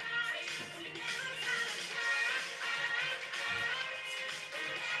apart. We never fall apart. We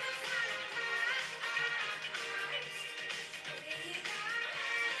never fall apart.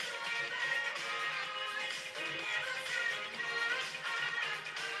 We got hands over hearts. We never fall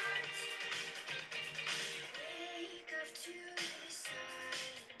apart. Wake up to the sun.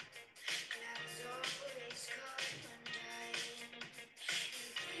 Clouds always come undone.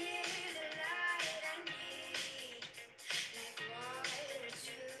 Clear the light I need, like water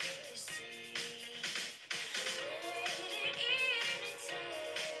to the sea. Waiting in a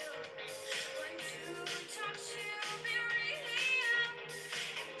tale, one to talk to me real and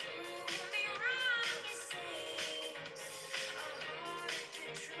prove me wrong. It seems a heart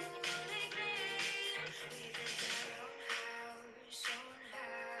can truly claim. We built our own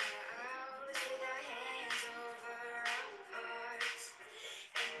house with our hands over our hearts.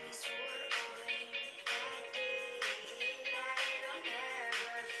 And we swore on that day that it'll never fall apart. Built a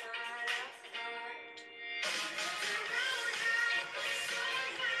road so high, set our hands over our hearts. And we swore on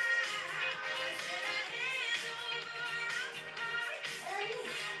that day that it'll never fall apart.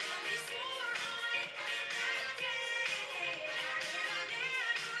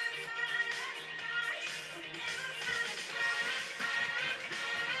 We never fall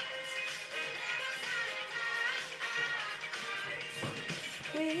apart.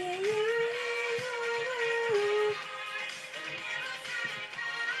 We never fall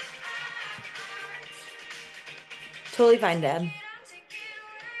Totally fine, Deb.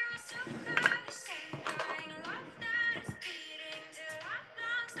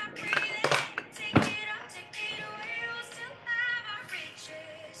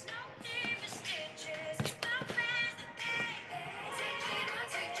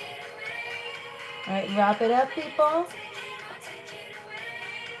 All right, wrap it up, people.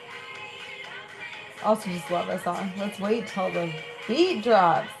 Also, just love this song. Let's wait till the beat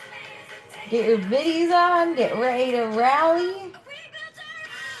drops. Get your biddies on. Get ready to rally.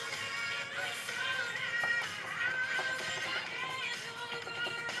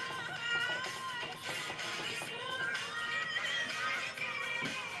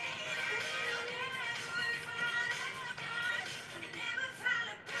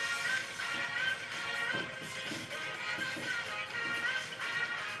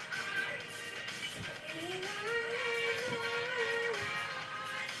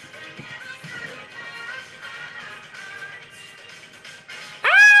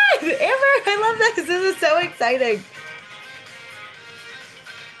 Amber, I love this. This is so exciting.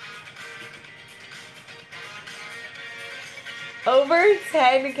 Over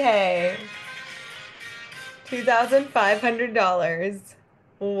 10K. $2,500.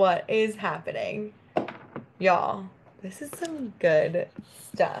 What is happening? Y'all, this is some good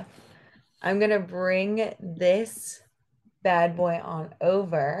stuff. I'm going to bring this bad boy on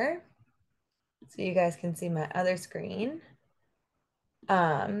over so you guys can see my other screen.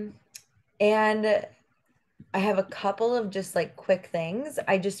 And I have a couple of just like quick things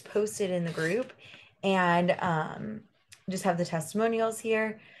I just posted in the group, and just have the testimonials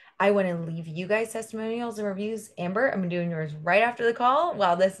here. I want to leave you guys testimonials and reviews. Amber, I'm doing yours right after the call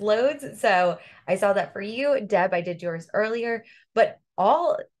while this loads. So I saw that for you. Deb, I did yours earlier, but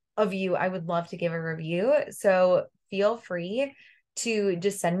all of you, I would love to give a review. So feel free to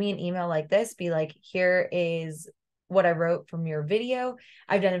just send me an email like this, be like, here is what I wrote from your video.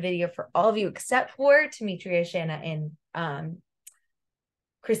 I've done a video for all of you except for Demetria, Shanna, and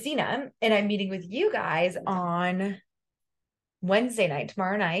Christina, and I'm meeting with you guys on Wednesday night,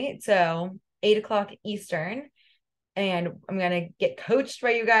 tomorrow night, so 8 o'clock Eastern, and I'm gonna get coached by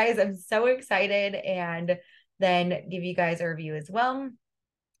you guys. I'm so excited, and then give you guys a review as well.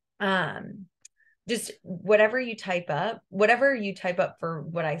 Just whatever you type up for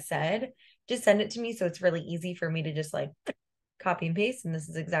what I said, just send it to me, so it's really easy for me to just like copy and paste, and this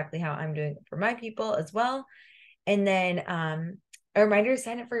is exactly how I'm doing it for my people as well. And then a reminder to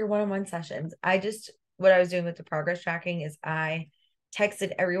sign up for your one-on-one sessions. What I was doing with the progress tracking is I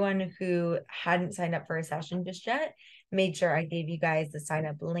texted everyone who hadn't signed up for a session just yet, made sure I gave you guys the sign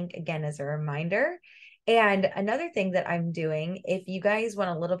up link again as a reminder. And another thing that I'm doing, if you guys want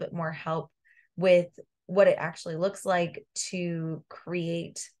a little bit more help with what it actually looks like to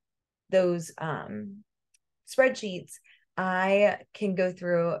create those spreadsheets, I can go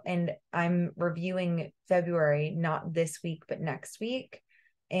through, and I'm reviewing February, not this week, but next week.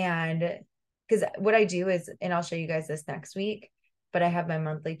 And because what I do is, and I'll show you guys this next week, but I have my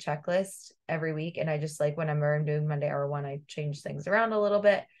monthly checklist every week. And I just like whenever I'm doing Monday hour one, I change things around a little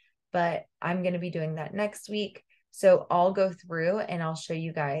bit, but I'm going to be doing that next week. So I'll go through and I'll show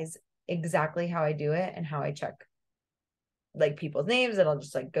you guys exactly how I do it and how I check like people's names, and I'll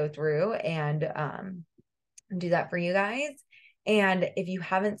just like go through and do that for you guys. And if you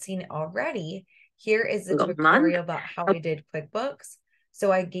haven't seen it already, here is the tutorial about how I did QuickBooks. So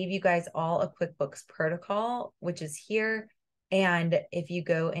I gave you guys all a QuickBooks protocol, which is here. And if you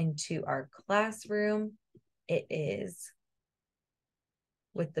go into our classroom, it is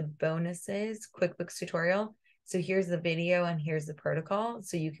with the bonuses, QuickBooks tutorial. So here's the video and here's the protocol.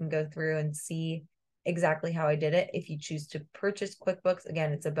 So you can go through and see exactly how I did it. If you choose to purchase QuickBooks,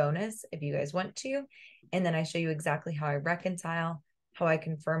 again, it's a bonus if you guys want to. And then I show you exactly how I reconcile, how I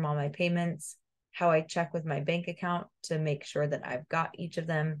confirm all my payments, how I check with my bank account to make sure that I've got each of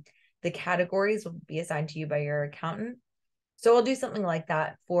them. The categories will be assigned to you by your accountant. So I'll do something like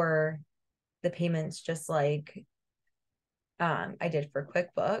that for the payments, just like I did for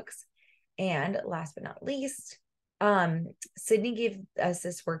QuickBooks. And last but not least, Sydney gave us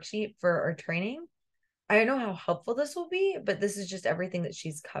this worksheet for our training. I don't know how helpful this will be, but this is just everything that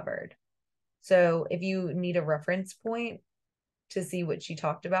she's covered. So if you need a reference point to see what she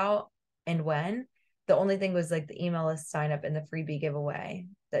talked about and when, the only thing was like the email list sign up and the freebie giveaway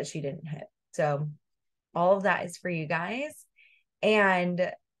that she didn't hit. So all of that is for you guys.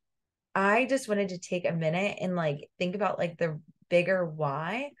 And I just wanted to take a minute and like think about like the bigger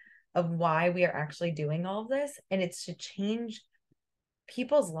why of why we are actually doing all of this. And it's to change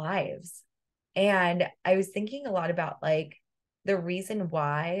people's lives. And I was thinking a lot about like the reason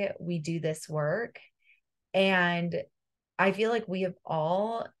why we do this work. And I feel like we have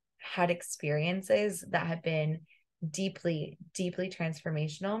all had experiences that have been deeply, deeply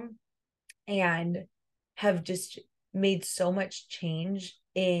transformational and have just made so much change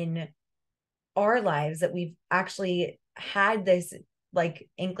in our lives that we've actually had this like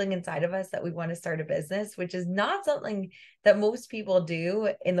inkling inside of us that we want to start a business, which is not something that most people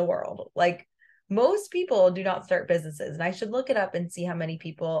do in the world. Like most people do not start businesses. And I should look it up and see how many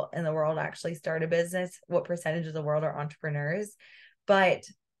people in the world actually start a business, what percentage of the world are entrepreneurs. But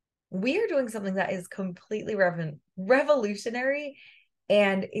we are doing something that is completely revolutionary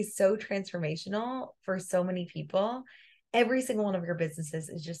and is so transformational for so many people. Every single one of your businesses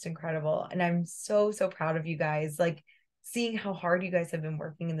is just incredible. And I'm so, so proud of you guys, like seeing how hard you guys have been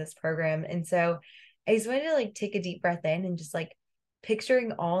working in this program. And so I just wanted to like take a deep breath in and just like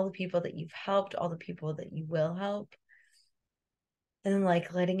picturing all the people that you've helped, all the people that you will help, and then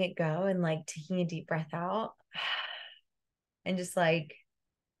like letting it go and like taking a deep breath out and just like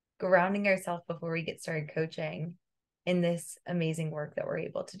grounding ourselves before we get started coaching in this amazing work that we're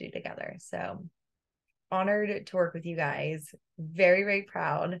able to do together. So honored to work with you guys. Very, very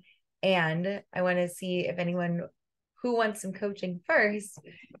proud. And I want to see if anyone who wants some coaching first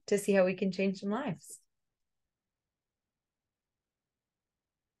to see how we can change some lives.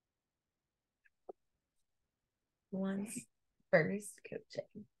 Who wants first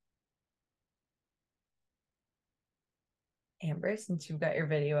coaching? Amber, since you've got your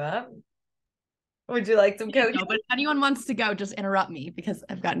video up, would you like some coaching? No, but if anyone wants to go, just interrupt me because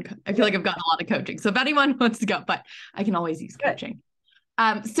I feel like I've gotten a lot of coaching. So if anyone wants to go, but I can always use coaching.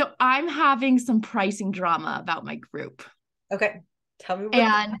 So I'm having some pricing drama about my group. Okay. Tell me what the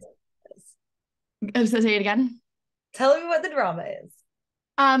drama is. So say it again. Tell me what the drama is.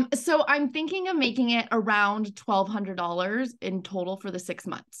 So I'm thinking of making it around $1,200 in total for the 6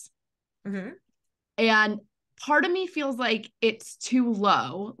 months. Mm-hmm. And part of me feels like it's too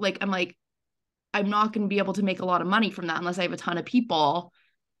low. Like, I'm not going to be able to make a lot of money from that unless I have a ton of people.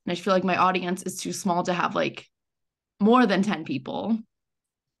 And I just feel like my audience is too small to have like more than 10 people.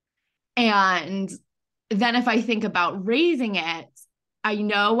 And then if I think about raising it, I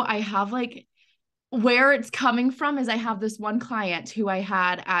know I have like, where it's coming from is I have this one client who I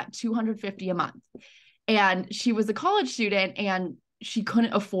had at $250 a month, and she was a college student and she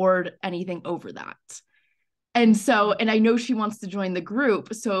couldn't afford anything over that. And so, and I know she wants to join the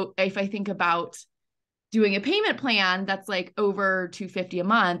group. So if I think about doing a payment plan that's like over $250 a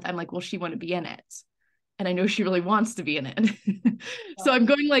month, I'm like, well, she wouldn't be in it. And I know she really wants to be in it. So I'm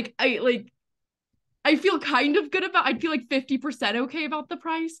going like, I feel kind of good about, I feel like 50% okay about the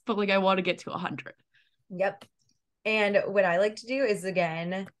price, but like I want to get to 100. Yep. And what I like to do is,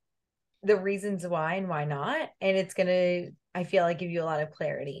 again, the reasons why and why not. And it's going to, I feel like, give you a lot of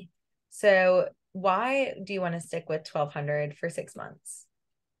clarity. So why do you want to stick with 1,200 for 6 months?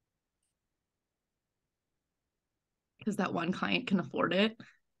 Because that one client can afford it.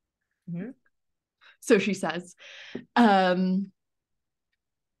 Mhm. So she says.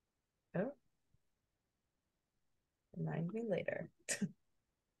 Remind me later.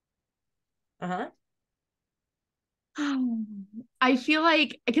 Uh-huh. I feel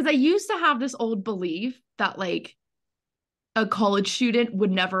like, because I used to have this old belief that like a college student would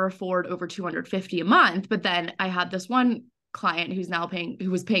never afford over 250 a month, but then I had this one client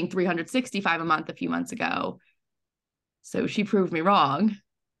who was paying 365 a month a few months ago. So she proved me wrong.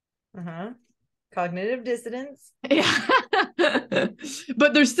 Uh-huh. Cognitive dissonance. Yeah.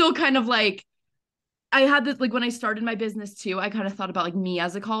 But there's still kind of like, I had this, like when I started my business too, I kind of thought about like me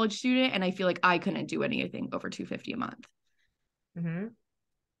as a college student, and I feel like I couldn't do anything over 250 a month. Mm-hmm.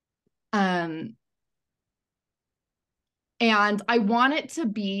 And I want it to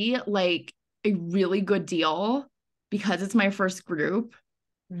be like a really good deal because it's my first group.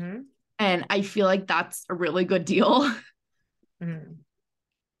 Mm-hmm. And I feel like that's a really good deal.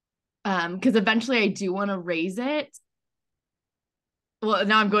 Mm-hmm. Because eventually I do want to raise it. Well,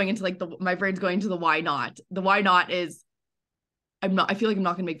 now I'm going into like my brain's going to the why not. The why not is I feel like I'm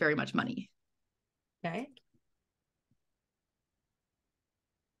not gonna make very much money. Okay.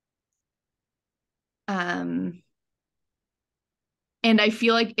 And I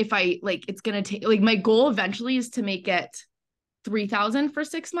feel like if I like it's gonna take like my goal eventually is to make it 3,000 for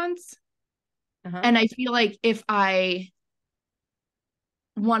 6 months. Uh-huh. And I feel like if I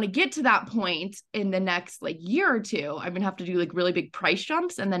want to get to that point in the next like year or two, I'm gonna have to do like really big price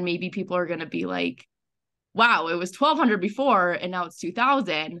jumps, and then maybe people are gonna be like, wow, it was 1,200 before and now it's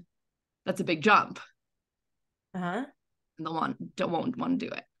 2,000. That's a big jump. Uh-huh. And won't want to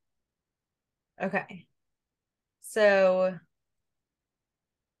do it. Okay. So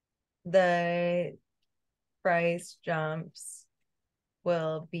the price jumps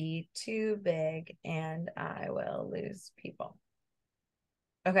will be too big and I will lose people.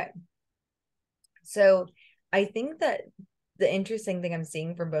 Okay. So I think that the interesting thing I'm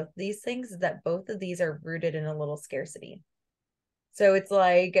seeing from both of these things is that both of these are rooted in a little scarcity. So it's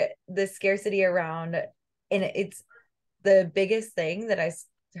like the scarcity around, and it's the biggest thing that I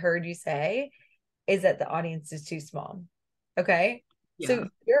heard you say is that the audience is too small. Okay. Yeah. So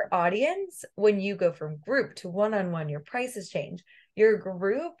your audience, when you go from group to one-on-one, your prices change. Your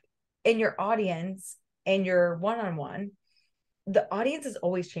group and your audience and your one-on-one, the audience is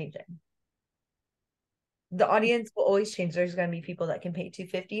always changing. The audience will always change. There's going to be people that can pay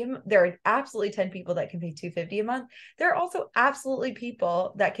 250. There are absolutely 10 people that can pay 250 a month. There are also absolutely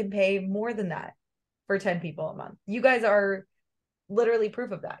people that can pay more than that for 10 people a month. You guys are literally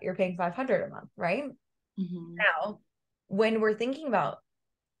proof of that. You're paying 500 a month, right? Mm-hmm. Now, when we're thinking about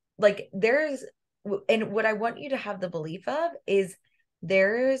like and what I want you to have the belief of is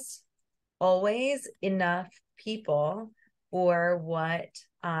there's always enough people for what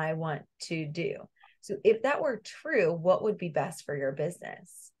I want to do. So if that were true, what would be best for your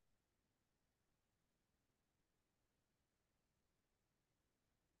business?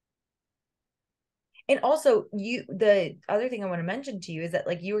 And also the other thing I want to mention to you is that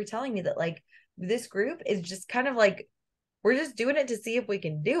like you were telling me that like this group is just kind of like, we're just doing it to see if we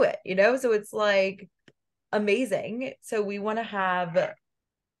can do it, you know? So it's like amazing. So we want to have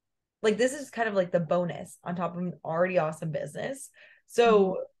like, this is kind of like the bonus on top of an already awesome business.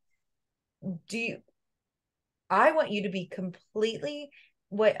 So I want you to be completely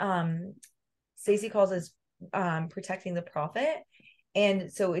what Stacey calls as protecting the profit.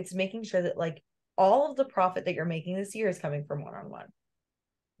 And so it's making sure that like all of the profit that you're making this year is coming from one-on-one.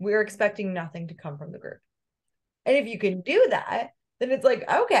 We're expecting nothing to come from the group. And if you can do that, then it's like,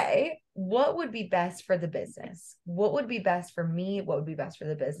 okay, what would be best for the business? What would be best for me? What would be best for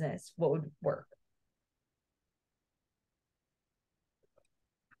the business? What would work?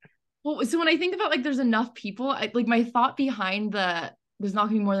 Well, so when I think about like there's enough people, like my thought behind there's not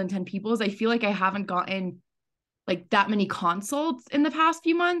gonna be more than 10 people is I feel like I haven't gotten like that many consults in the past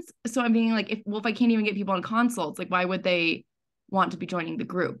few months. So I'm thinking like if I can't even get people on consults, like why would they want to be joining the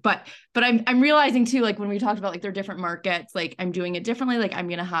group? But I'm realizing too, like when we talked about like their different markets, like I'm doing it differently. Like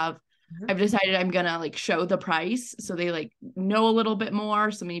I've decided I'm gonna like show the price so they like know a little bit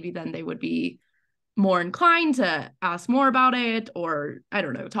more. So maybe then they would be more inclined to ask more about it, or I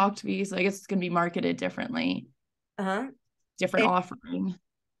don't know, talk to me. So I guess it's gonna be marketed differently. Different offering.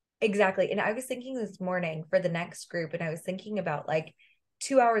 Exactly. And I was thinking this morning for the next group, and I was thinking about like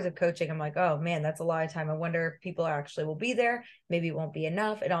 2 hours of coaching. I'm like, oh man, that's a lot of time. I wonder if people actually will be there. Maybe it won't be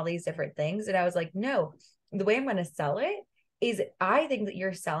enough, and all these different things. And I was like, no, the way I'm going to sell it is I think that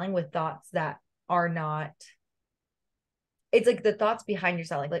you're selling with thoughts that are not, it's like the thoughts behind your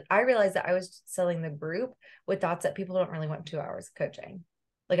selling. Like I realized that I was selling the group with thoughts that people don't really want 2 hours of coaching.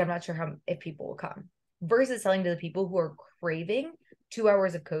 Like I'm not sure if people will come, versus selling to the people who are craving 2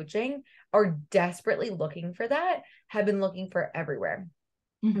 hours of coaching, are desperately looking for that, have been looking for everywhere.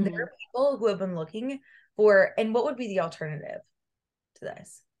 Mhm. There are people who have been looking for, and what would be the alternative to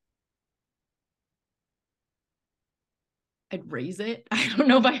this? I'd raise it. I don't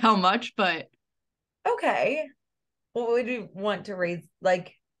know by how much, but Okay. What would you want to raise?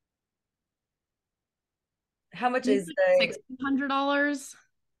 Like, how much is the, $1,600.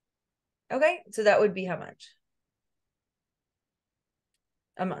 okay, so that would be how much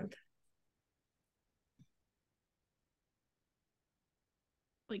a month?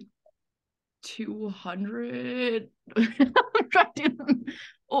 Like 200. I'm trying to,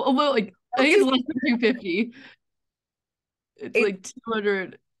 oh, well, like I think it's less than 250. It's like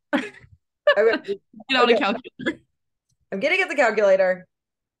 200. Okay. Get out a calculator. I'm getting at the calculator.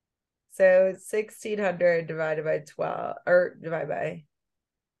 So 1,600 divided by 12, or divided by,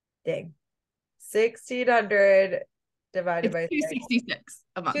 dang, 1,600 divided It's by 266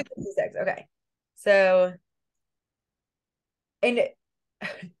 a month. 266. Okay. So, and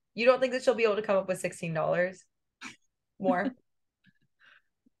you don't think that she'll be able to come up with $16 more?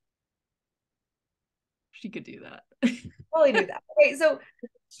 She could do that. Probably do that. Okay, so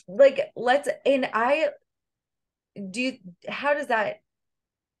like let's, and I do, how does that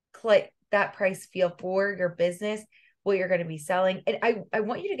that price feel for your business, what you're going to be selling? And I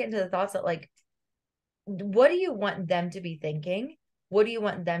want you to get into the thoughts that like, what do you want them to be thinking? What do you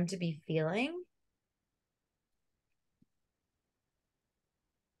want them to be feeling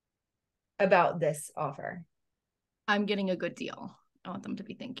about this offer? I'm getting a good deal. I want them to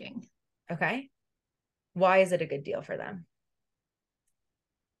be thinking. Okay. Why is it a good deal for them?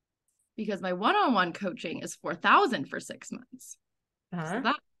 Because my one-on-one coaching is $4,000 for 6 months. Uh-huh. So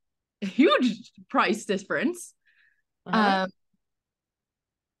that's a huge price difference. Uh-huh.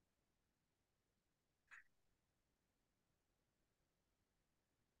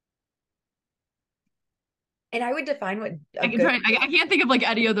 And I would define what I can't think of like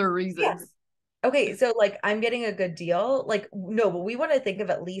any other reasons. Yes. Okay, so like I'm getting a good deal. Like, no, but we want to think of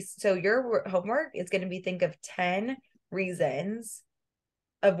at least, so your homework is going to be think of 10 reasons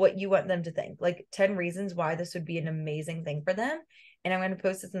of what you want them to think. Like 10 reasons why this would be an amazing thing for them. And I'm going to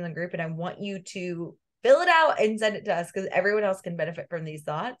post this in the group, and I want you to fill it out and send it to us because everyone else can benefit from these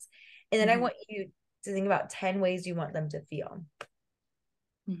thoughts. And then I want you to think about 10 ways you want them to feel.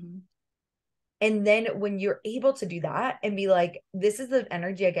 And then when you're able to do that and be like, this is the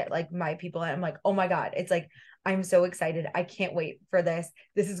energy I get like my people, and I'm like, oh my God, it's like, I'm so excited. I can't wait for this.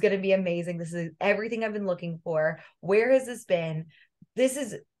 This is going to be amazing. This is everything I've been looking for. Where has this been? This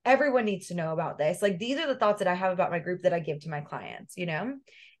is, everyone needs to know about this. Like, these are the thoughts that I have about my group that I give to my clients, you know?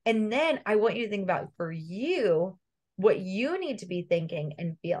 And then I want you to think about for you, what you need to be thinking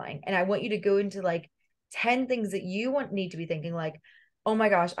and feeling. And I want you to go into like 10 things that you need to be thinking, like, oh my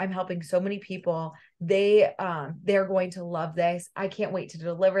gosh, I'm helping so many people. They're going to love this. I can't wait to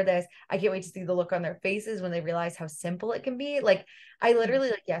deliver this. I can't wait to see the look on their faces when they realize how simple it can be. Like, I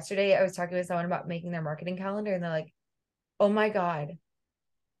literally, like yesterday, I was talking with someone about making their marketing calendar, and they're like, oh my God,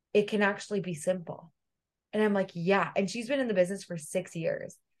 it can actually be simple. And I'm like, yeah. And she's been in the business for 6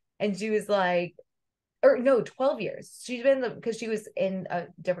 years. And she was like, or no, 12 years. She's been because she was in a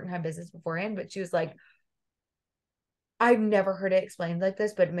different kind of business beforehand, but she was like, I've never heard it explained like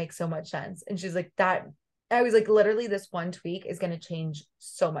this, but it makes so much sense. And she's like, that, I was like, literally this one tweak is going to change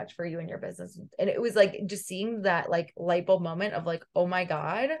so much for you and your business. And it was like, just seeing that like light bulb moment of like, oh my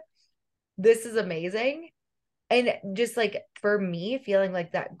God, this is amazing. And just like, for me, feeling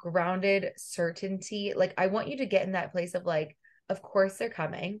like that grounded certainty, like I want you to get in that place of like, of course they're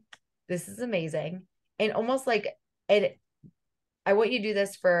coming. This is amazing. And almost like, and I want you to do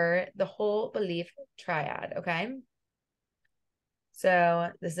this for the whole belief triad. Okay. So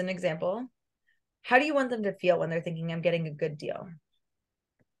this is an example. How do you want them to feel when they're thinking I'm getting a good deal?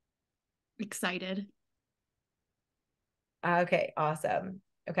 Excited. Okay, awesome.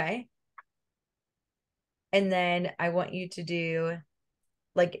 Okay. And then I want you to do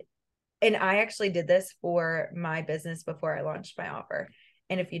like, and I actually did this for my business before I launched my offer.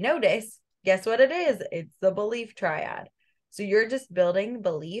 And if you notice, guess what it is? It's the belief triad. So you're just building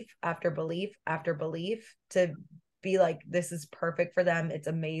belief after belief after belief to be like, this is perfect for them. It's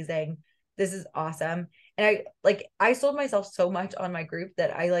amazing. This is awesome. And I sold myself so much on my group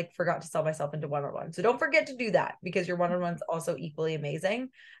that I like forgot to sell myself into one-on-one. So don't forget to do that, because your one-on-one's also equally amazing,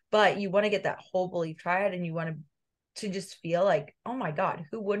 but you want to get that whole belief triad, and you want to to just feel like, oh my God,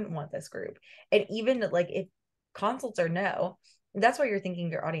 who wouldn't want this group? And even like if consults are no, that's why you're thinking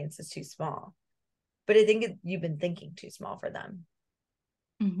your audience is too small. But I think you've been thinking too small for them.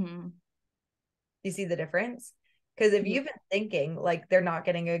 Mm-hmm. You see the difference? Because if Yeah. you've been thinking like they're not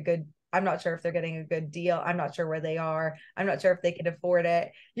getting a good, I'm not sure if they're getting a good deal. I'm not sure where they are. I'm not sure if they can afford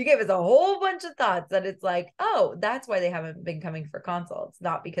it. You gave us a whole bunch of thoughts that it's like, oh, that's why they haven't been coming for consults,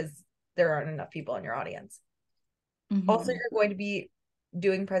 not because there aren't enough people in your audience. Also, Mm-hmm. you're going to be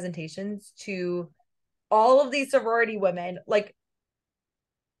doing presentations to all of these sorority women. Like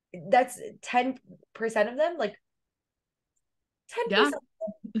that's 10% of them, like 10% Yeah.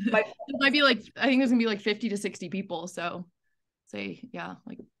 my It might be like, I think there's gonna be like 50 to 60 people. So say, yeah,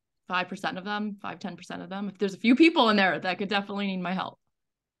 like 5% of them, 5-10% of them. If there's a few people in there that could definitely need my help.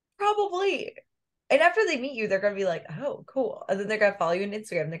 probably. And after they meet you, they're gonna be like, oh, cool. And then they're gonna follow you on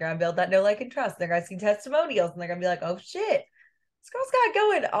Instagram. They're gonna build that know, like, and trust. They're gonna see testimonials and they're gonna be like, oh shit, this girl's got it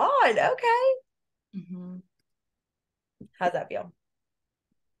going on. Okay. Mm-hmm. How's that feel?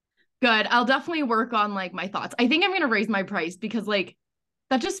 Good. I'll definitely work on like my thoughts. I think I'm gonna raise my price because like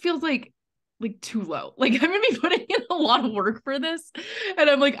that just feels like too low. Like I'm gonna be putting in a lot of work for this, and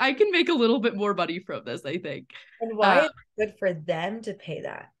I'm like I can make a little bit more money from this. I think. And why is it good for them to pay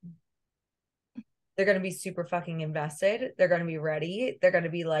that? They're gonna be super fucking invested. They're gonna be ready. They're gonna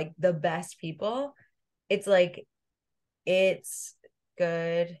be like the best people. It's like it's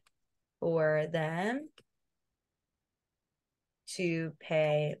good for them to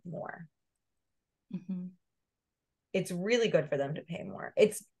pay more. Mm-hmm. It's really good for them to pay more.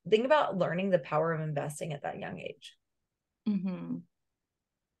 It's think about learning the power of investing at that young age. Mm-hmm.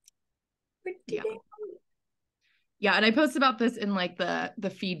 Pretty Yeah. damn Yeah, and I posted about this in like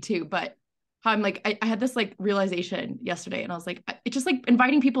the feed too, but how I'm like I had this like realization yesterday, and I was like, it's just like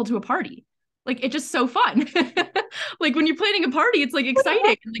inviting people to a party. Like it's just so fun. Like when you're planning a party, it's like exciting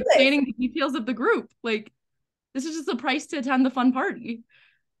and like this. planning the details of the group. Like this is just a price to attend the fun party.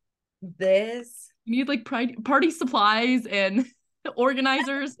 This You need like party supplies and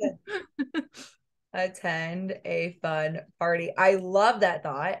organizers. attend a fun party. I love that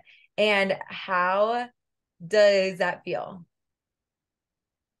thought. And how does that feel?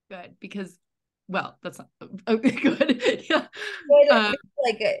 Good because well, that's not okay, good. Yeah.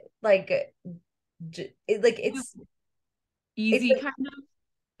 It like it's Easy like kind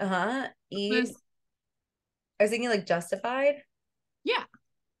of ease. this. I was thinking like justified Yeah.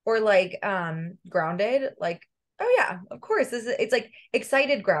 or like grounded, like, oh yeah, of course. It's like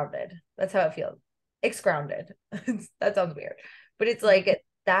excited grounded. That's how it feels. It's grounded. That sounds weird. But it's like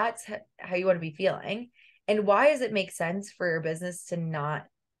that's how you want to be feeling. And why does it make sense for your business to not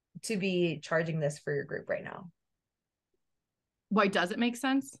to be charging this for your group right now? Why does it make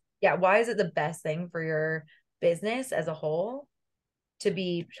sense? Yeah, why is it the best thing for your business as a whole to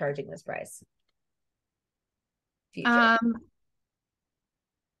be charging this price? Future.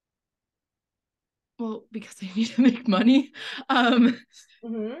 Well, because I need to make money. Um,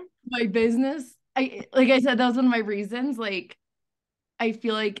 Mm-hmm. my business, I like I said, that was one of my reasons. Like, I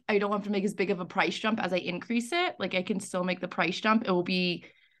feel like I don't have to make as big of a price jump as I increase it. Like, I can still make the price jump. It will be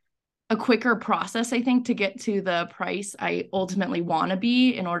a quicker process, I think, to get to the price I ultimately want to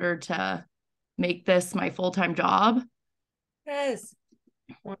be in order to make this my full-time job. Yes.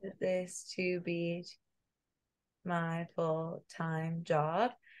 I wanted this to be my full-time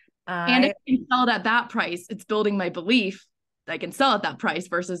job. And if I can sell it at that price, it's building my belief that I can sell at that price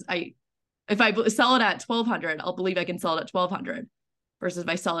versus if I sell it at 1,200, I'll believe I can sell it at 1,200 versus if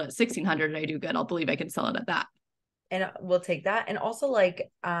I sell it at 1,600 and I do good, I'll believe I can sell it at that. And we'll take that. And also like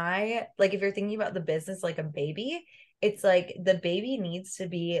if you're thinking about the business like a baby, it's like the baby needs to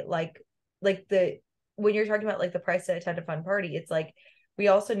be like the when you're talking about like the price to attend a fun party, it's like we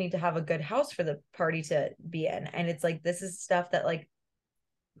also need to have a good house for the party to be in. And it's like this is stuff that like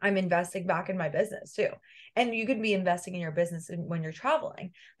I'm investing back in my business too. And you could be investing in your business when you're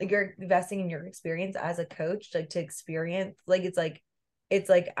traveling. Like you're investing in your experience as a coach, like to experience, like it's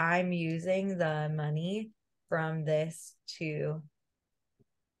like I'm using the money from this to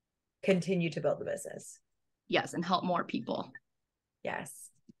continue to build the business. Yes, and help more people. Yes.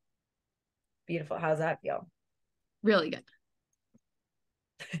 Beautiful. How's that feel? Really good.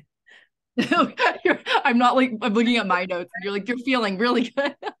 I'm not like I'm looking at my notes and you're like you're feeling really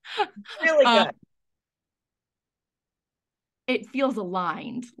good. Really good. It feels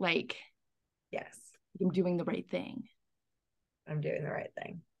aligned, like Yes. I'm doing the right thing. I'm doing the right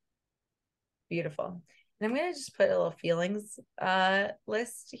thing. Beautiful. And I'm going to just put a little feelings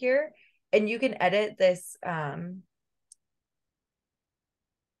list here, and you can edit this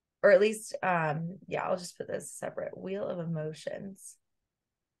or at least yeah, I'll just put this separate. Wheel of emotions.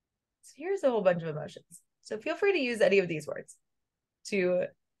 So here's a whole bunch of emotions. So feel free to use any of these words to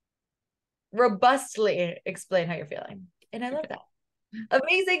robustly explain how you're feeling. And I love that.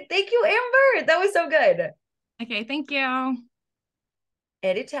 Amazing. Thank you, Amber. That was so good. Okay, thank you.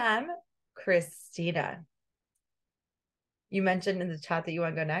 Anytime, Christina. You mentioned in the chat that you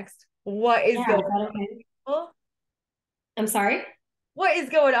want to go next. What is Yeah, going is that on, okay? beautiful? I'm sorry. What is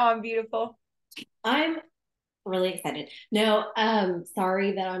going on, beautiful? I'm really excited. No,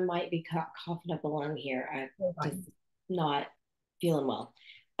 sorry that I might be coughing up a lung here. I'm just not feeling well.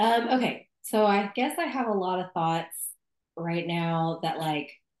 Okay, so I guess I have a lot of thoughts right now that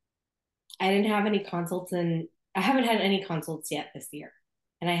like I didn't have any consults and I haven't had any consults yet this year.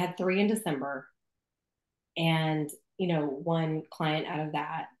 And I had 3 in December and, you know, 1 client out of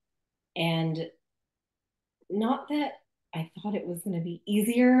that. And not that I thought it was going to be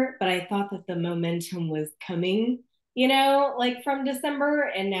easier, but I thought that the momentum was coming, you know, like from December.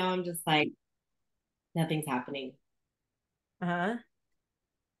 And now I'm just like, nothing's happening. Uh-huh.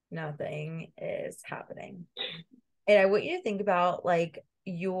 Nothing is happening. And I want you to think about like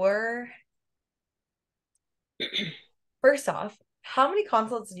your first off, how many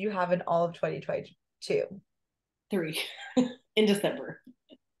consults did you have in all of 2022? 3 in December.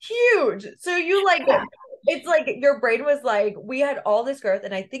 Huge. So you like Yeah. it's like your brain was like, we had all this growth,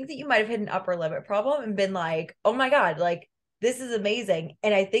 and I think that you might have hit an upper limit problem and been like, oh my God, like this is amazing.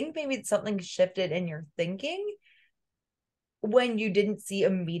 And I think maybe something shifted in your thinking when you didn't see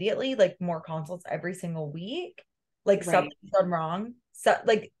immediately like more consults every single week, like Right. something's gone wrong. So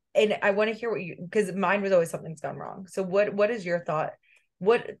like, and I want to hear what you, because mine was always something's gone wrong. So what is your thought?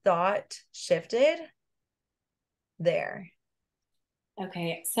 What thought shifted there?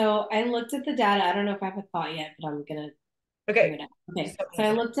 Okay, so I looked at the data. I don't know if I have a thought yet, but I'm gonna bring Okay. it up. Okay, so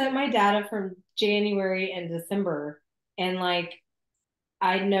I looked at my data from January and December, and like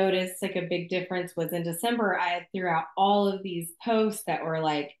I noticed like a big difference was in December, I threw out all of these posts that were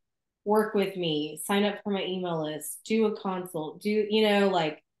like, work with me, sign up for my email list, do a consult, do, you know,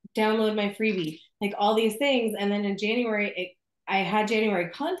 like download my freebie, like all these things. And then in January, I had January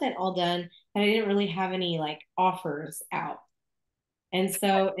content all done, and I didn't really have any like offers out. And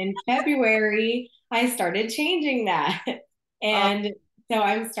so in February, I started changing that. And so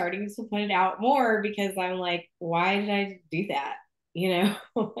I'm starting to put it out more because I'm like, why did I do that? You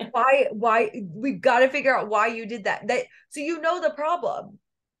know? why we've got to figure out why you did that. So you know the problem.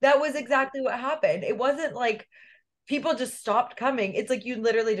 That was exactly what happened. It wasn't like people just stopped coming. It's like you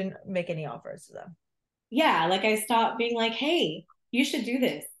literally didn't make any offers to them. Yeah, like I stopped being like, hey, you should do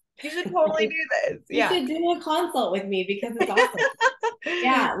this. You should totally do this. You Yeah. should do a consult with me because it's awesome.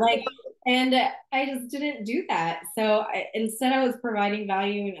 Yeah, like, and I just didn't do that. So instead, I was providing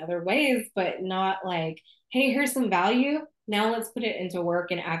value in other ways, but not like, hey, here's some value. Now let's put it into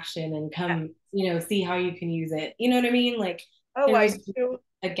work and action and come, you know, see how you can use it. You know what I mean? Like, Oh, there I was do.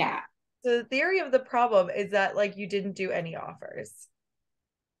 a gap. So the theory of the problem is that like you didn't do any offers.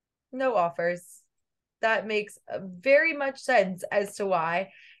 No offers. That makes very much sense as to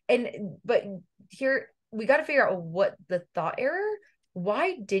why. And but here we got to figure out what the thought error.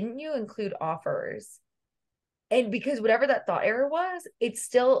 Why didn't you include offers? And because whatever that thought error was, it's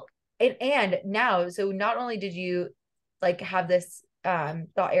still and now, so not only did you like have this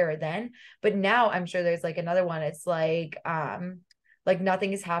thought error then, but now I'm sure there's like another one. It's like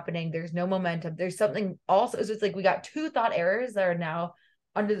nothing is happening, there's no momentum, there's something also. So it's like we got 2 thought errors that are now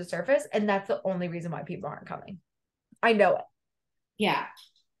under the surface, and that's the only reason why people aren't coming. I know it. Yeah.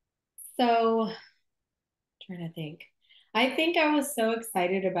 So, trying to think. I think I was so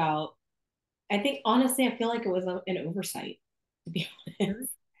excited about, I think honestly, I feel like it was an oversight, to be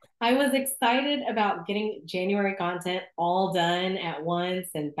honest. I was excited about getting January content all done at once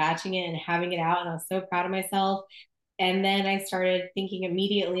and batching it and having it out. And I was so proud of myself. And then I started thinking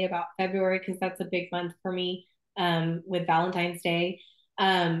immediately about February because that's a big month for me with Valentine's Day.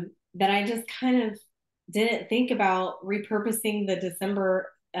 That I just kind of didn't think about repurposing the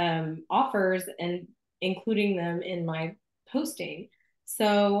December offers and including them in my posting.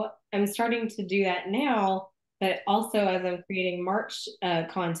 So I'm starting to do that now, but also as I'm creating March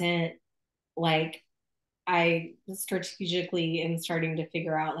content, like I strategically am starting to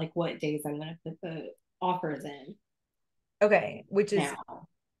figure out like what days I'm going to put the offers in. Okay, which is Now.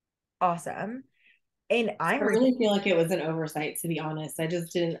 awesome. And I really feel like it was an oversight, to be honest. I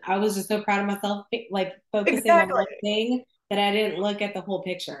just didn't, I was just so proud of myself, like focusing on one thing that I didn't look at the whole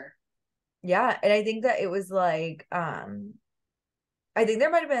picture. Yeah. And I think that it was like, I think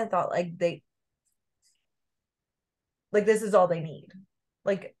there might have been a thought like this is all they need.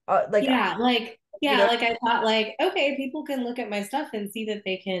 Yeah, you know, like I thought like, okay, people can look at my stuff and see that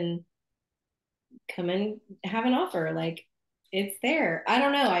they can come and have an offer. Like it's there. I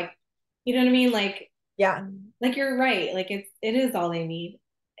don't know. You know what I mean? yeah. Like you're right. Like it is all they need.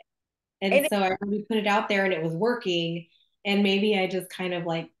 And And so I really put it out there and it was working. And maybe I just kind of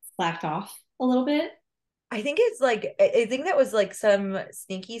like slacked off a little bit. I think it's like, I think that was like some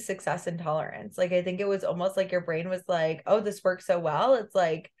sneaky success intolerance. Like, I think it was almost like your brain was like, oh, this works so well. It's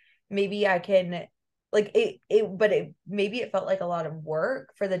like, maybe I can, like, but maybe it felt like a lot of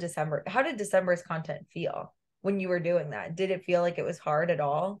work for the December. How did December's content feel when you were doing that? Did it feel like it was hard at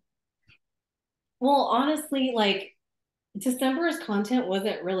all? Well, honestly, like December's content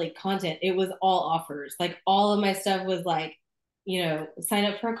wasn't really content. It was all offers. Like all of my stuff was like, sign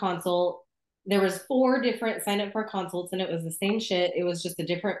up for a consult. There was 4 different sign up for consults and it was the same shit. It was just a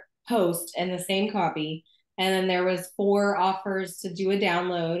different post and the same copy. And then there was 4 offers to do a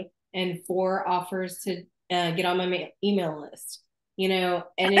download and 4 offers to get on my email list. And I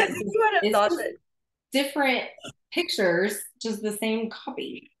think you would have it's thought just that. different pictures, just the same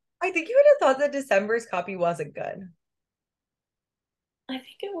copy. I think you would have thought that December's copy wasn't good. I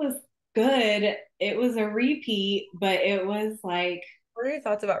think it was good. It was a repeat, but it was like What are your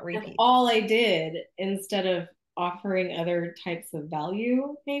thoughts about that's repeat? all I did instead of offering other types of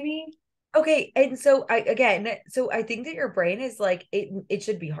value, maybe. Okay, and so I think that your brain is like it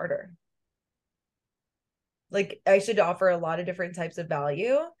should be harder. Like I should offer a lot of different types of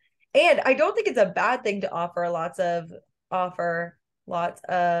value. And I don't think it's a bad thing to offer lots of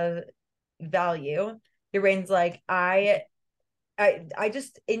value. Your brain's like, I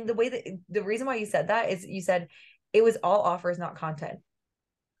just in the way that the reason why you said that is you said it was all offers, not content.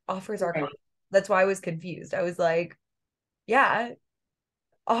 Offers are Right. content. That's why I was confused. I was like, yeah,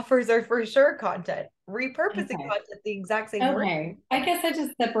 offers are for sure content. Repurposing Okay. content the exact same word, Okay. I guess I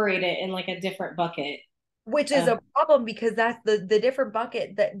just separate it in like a different bucket. which is Of, a problem because that's the different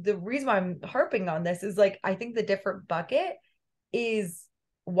bucket. That the reason why I'm harping on this is like I think the different bucket is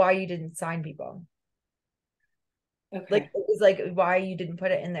why you didn't sign people. Like okay. it was like why you didn't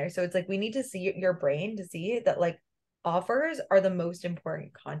put it in there. So it's like we need to see your brain to see that like offers are the most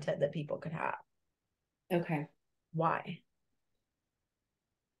important content that people could have. Okay. Why?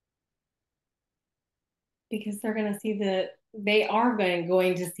 Because they are going to see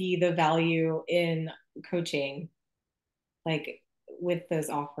the value in coaching, like with those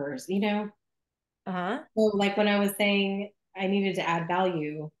offers. Uh-huh. So like when I was saying I needed to add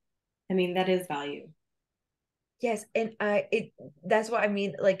value, I mean, that is value. Yes, and that's what I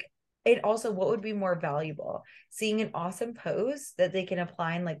mean. Like, it also, what would be more valuable? Seeing an awesome post that they can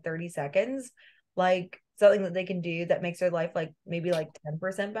apply in like 30 seconds, like something that they can do that makes their life like maybe like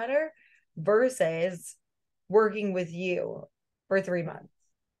 10% better, versus working with you for 3 months.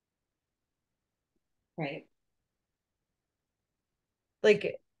 Right.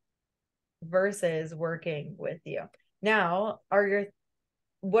 Like versus working with you. Now,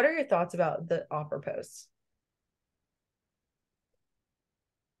 what are your thoughts about the offer posts?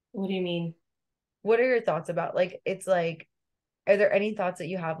 What do you mean? What are your thoughts about like it's like are there any thoughts that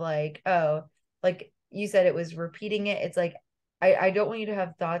you have like oh like you said it was repeating it it's like I don't want you to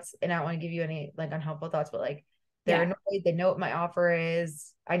have thoughts and I don't want to give you any like unhelpful thoughts but like they're Yeah. annoyed they know what my offer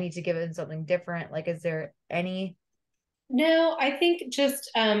is I need to give them something different like is there any No, I think just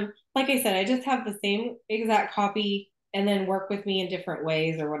like I said, I just have the same exact copy and then work with me in different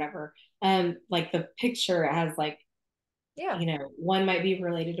ways or whatever. Like the picture has like, yeah one might be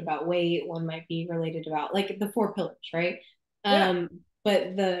related about weight, one might be related about like the 4 pillars, right? yeah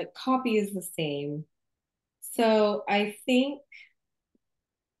But the copy is the same. So I think,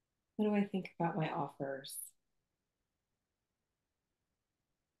 what do I think about my offers?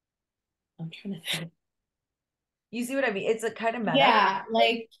 I'm trying to think. you see what I mean it's a kind of meta Yeah,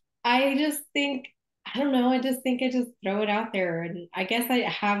 like I just think, I don't know, I just think I just throw it out there. And I guess I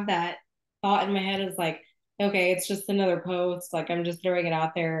have that thought in my head is like, okay, it's just another post. Like I'm just throwing it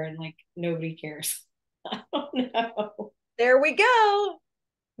out there and like nobody cares. I don't know. there we go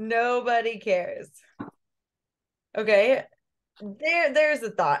nobody cares okay there's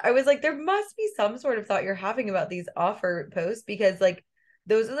a thought. I was like, there must be some sort of thought you're having about these offer posts because like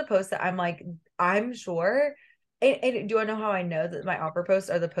those are the posts that I'm like, I'm sure. And do I know how I know that my offer posts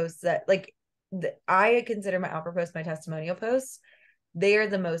are the posts that like I consider my offer posts my testimonial posts. They are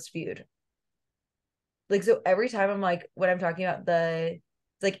the most viewed. Like so every time I'm like when I'm talking about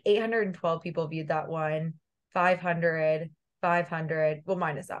it's like 812 people viewed that one, 500, 500, well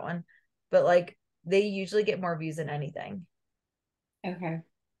minus that one. But like they usually get more views than anything. Okay.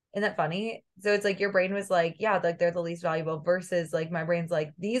 Isn't that funny? So it's like your brain was like, yeah, like they're the least valuable versus like my brain's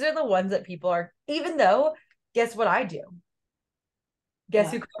like, these are the ones that people are, even though, guess what I do?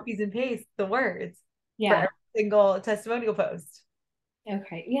 Guess who copies and pastes the words for every single testimonial post?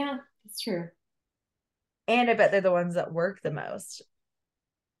 Okay. Yeah, that's true. And I bet they're the ones that work the most.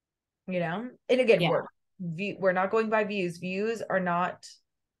 And again, we're not going by views. Views are not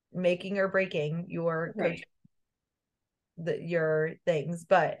making or breaking your coaching, your things,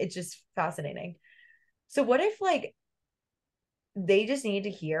 but it's just fascinating. So what if like they just need to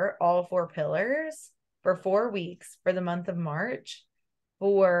hear all 4 pillars for 4 weeks for the month of March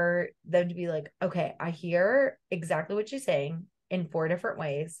for them to be like, okay, I hear exactly what you're saying in 4 different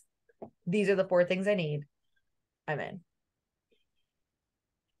ways. These are the 4 things I need. I'm in.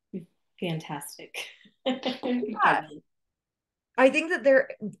 Fantastic. Yeah. I think that they're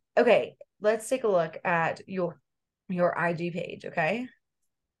okay. Let's take a look at your IG page, okay?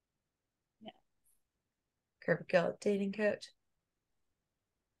 Yeah. Curvy Girl Dating Coach.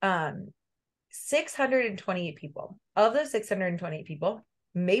 628 people. Of those 628 people,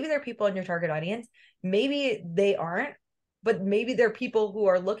 maybe they're people in your target audience, maybe they aren't, but maybe they're people who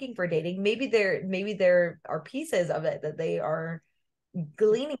are looking for dating. Maybe there are pieces of it that they are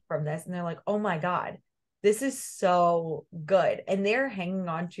gleaning from this, and they're like, oh my God, this is so good. And they're hanging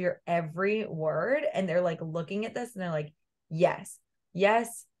on to your every word, and they're like looking at this and they're like, yes,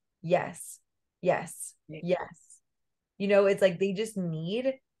 yes, yes, yes, yes. It's like they just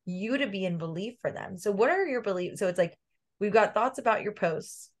need you to be in belief for them. So what are your beliefs? So it's like, we've got thoughts about your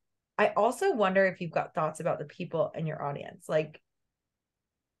posts. I also wonder if you've got thoughts about the people in your audience. Like,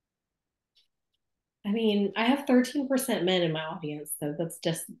 I mean, I have 13% men in my audience, so that's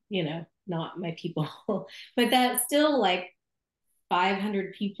just, not my people. But that's still like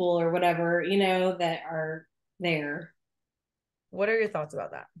 500 people or whatever, that are there. what are your thoughts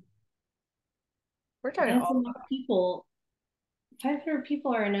about that? We're talking That's all enough people. 500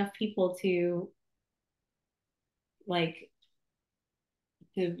 people are enough people to like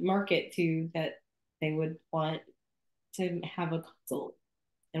to market to that they would want to have a consult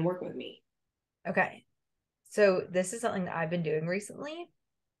and work with me. Okay. So this is something that I've been doing recently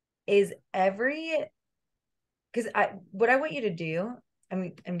is because what I want you to do,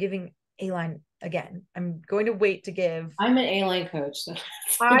 I'm giving A-line again. I'm going to wait to give. I'm an A-line coach. So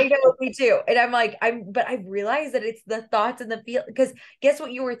I know, me too. And I'm like, but I've realized that it's the thoughts and the feel, because guess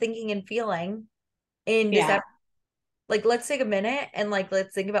what you were thinking and feeling in December? Like, let's take a minute and like,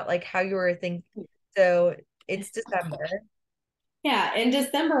 let's think about like how you were thinking. So it's December. Yeah. In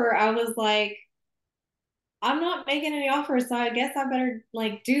December, I was like, I'm not making any offers, so I guess I better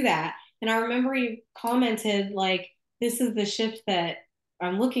like do that. And I remember you commented like, this is the shift that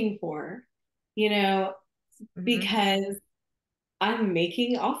I'm looking for, because I'm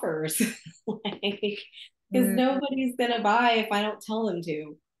making offers. Like, because nobody's gonna buy if I don't tell them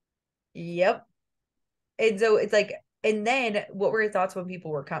to. Yep. And so it's like, and then what were your thoughts when people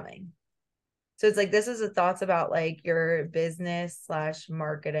were coming? So it's like, this is the thoughts about like your business /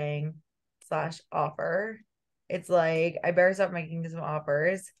 marketing / offer. It's like, I better start making some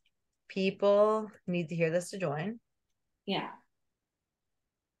offers. People need to hear this to join. Yeah.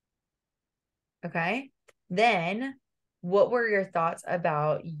 Okay. Then what were your thoughts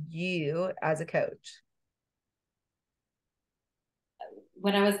about you as a coach?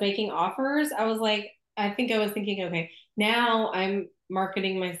 When I was making offers, I was like, I think I was thinking, okay, now I'm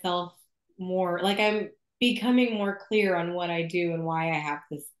marketing myself more. Like I'm becoming more clear on what I do and why I have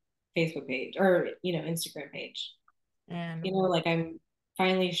this Facebook page or, Instagram page. And like I'm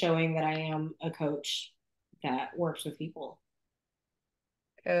finally showing that I am a coach that works with people.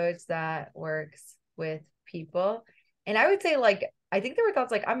 Coach that works with people. And I would say, like, I think there were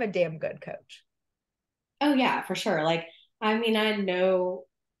thoughts like, I'm a damn good coach. Oh, yeah, for sure. Like, I mean, I know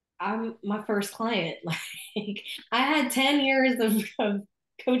I'm my first client. Like, I had 10 years of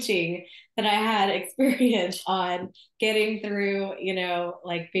coaching that I had experience on getting through,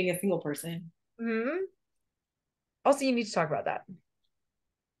 like being a single person. Mm-hmm. Also, you need to talk about that.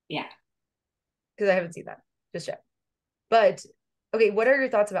 Yeah. Because I haven't seen that just yet. But okay, what are your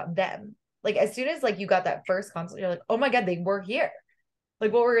thoughts about them? Like, as soon as like you got that first consult, you're like, oh my God, they were here.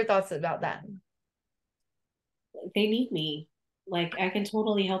 Like, what were your thoughts about them? They need me. Like, I can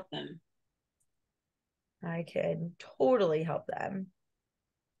totally help them. I can totally help them.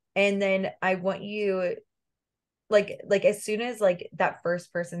 And then I want you, like as soon as like that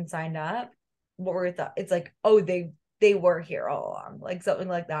first person signed up, what were your thoughts? It's like, oh, they were here all along, like something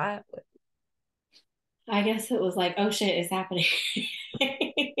like that. I guess it was like, oh shit, it's happening.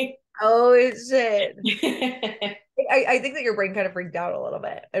 Oh shit. I think that your brain kind of freaked out a little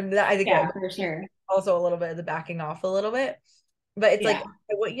bit. And I think Yeah, that for sure. also a little bit of the backing off a little bit. But it's like, Yeah.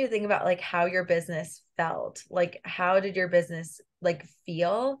 I want you to think about like how your business felt. Like, how did your business like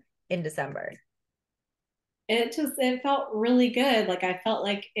feel in December? It felt really good. Like I felt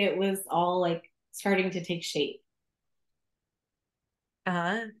like it was all like starting to take shape.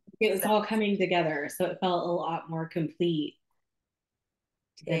 Uh-huh. It was all coming together. So it felt a lot more complete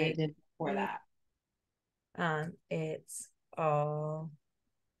than it did before that. It's all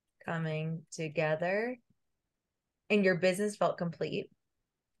coming together and your business felt complete.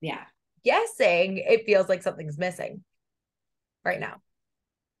 Yeah. Guessing it feels like something's missing right now.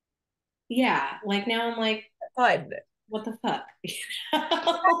 Yeah. Like now I'm like, Fun. what the fuck?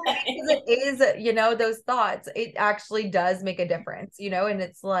 Because it is, you know, those thoughts, it actually does make a difference, you know, and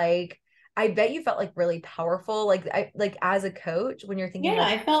it's like, I bet you felt like really powerful. Like like as a coach, when you're thinking Yeah,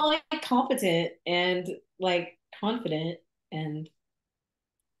 of, I felt like competent and like confident and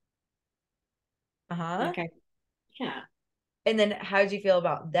uh-huh. like yeah. And then how did you feel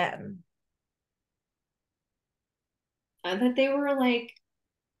about them? That they were like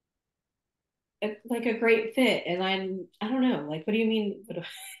a great fit. And I don't know, like what do you mean? It's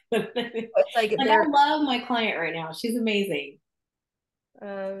like Like I they're love my client right now. She's amazing.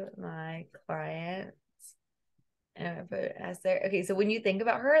 my clients. And I put as there. Okay, so when you think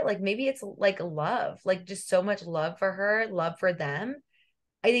about her, like maybe it's like love, like just so much love for her, love for them.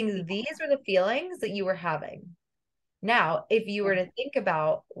 I think these were the feelings that you were having. Now, if you were to think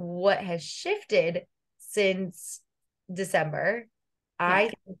about what has shifted since December, I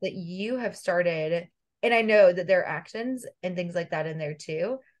Yeah. think that you have started, and I know that there are actions and things like that in there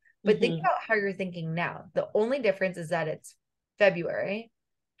too, but think Mhm. about how you're thinking now. The only difference is that it's February.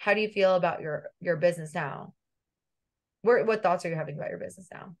 How do you feel about your business now? What thoughts are you having about your business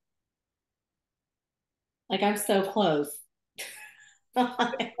now? Like I'm so close.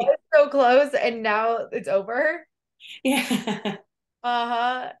 It's so close and now it's over. Yeah.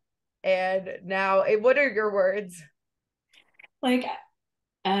 Uh-huh. And now, what are your words? Like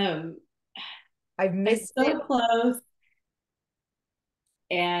um I've I'm missed it. so close.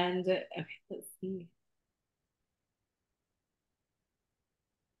 And okay, let's see.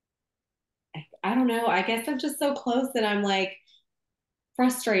 I don't know. I guess I'm just so close that I'm like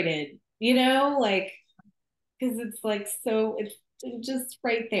frustrated, like because it's like so it's just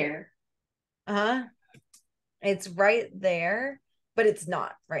right there. Uh-huh. It's right there, but it's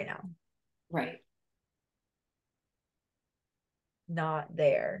not right now. Right. Not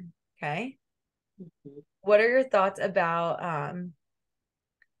there. Okay. Mhm. What are your thoughts about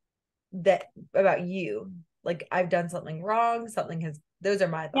that about you? Like I've done something wrong, something has those are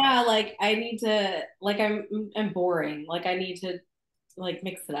my thoughts. Yeah, like I need to like I'm boring. Like I need to like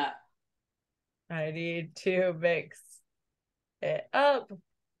mix it up. I need to mix it up.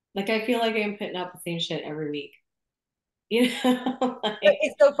 Like I feel like I'm putting out the same shit every week. You know? But Like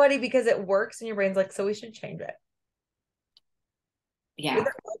it's so funny because it works and your brain's like, so we should change it. yeah.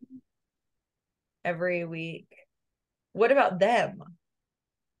 Every week. What about them?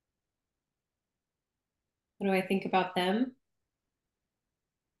 What do I think about them?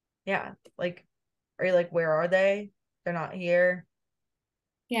 Yeah. Like, are you like, where are they? They're not here.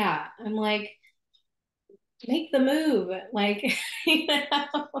 Yeah, I'm like make the move. Like you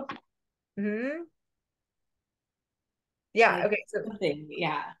know? Hmm. Yeah. Like Okay. something.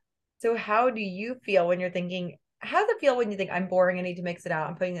 Yeah. So how do you feel when you're thinking, how does it feel when you think I'm boring, I need to mix it out,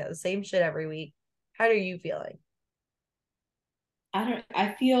 I'm putting out the same shit every week? How are you feeling?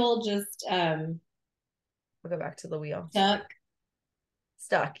 I feel just We'll go back to the wheel. stuck,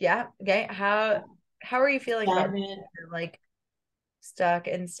 Stuck. Yeah. Okay. How are you feeling about stagnant. like stuck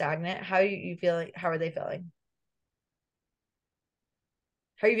and stagnant? How are you feeling? How are they feeling?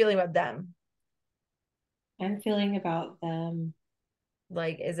 How are you feeling about them? I'm feeling about them.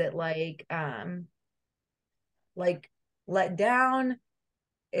 Like, is it like let down?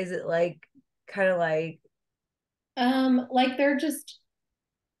 Is it like kind of Like they're just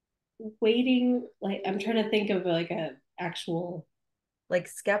waiting. Like I'm trying to think of like a actual like like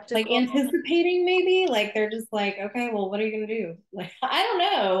skeptical anticipating maybe. Like they're just like, okay, well, what are you gonna do? Like I don't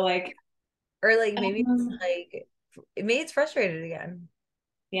know. Like or like maybe it's um, like maybe it's frustrated again?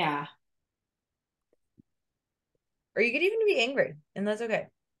 yeah. Or you could even be angry, and that's okay.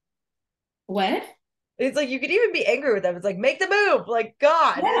 What? It's like you could even be angry with them. It's like make the move. Like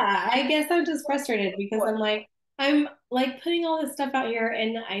God. Yeah, I guess I'm just frustrated because I'm like putting all this stuff out here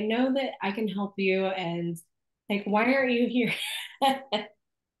and I know that I can help you and like why aren't you here?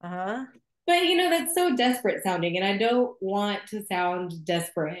 Uh-huh. But that's so desperate sounding and I don't want to sound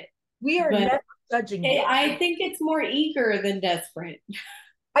desperate. We are But never judging you. I think it's more eager than desperate.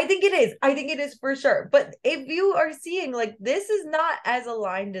 I think it is. I think it is for sure. But if you are seeing like this is not as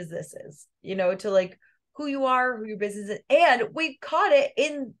aligned as this is, to like who you are, who your business is, and we caught it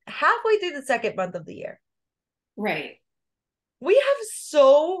in halfway through the second month of the year. Right. We have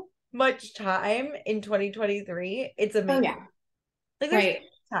so much time in 2023. It's amazing. Oh yeah. Like there's Right.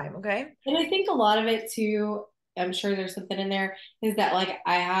 time, okay? And I think a lot of it too, I'm sure there's something in there, is that like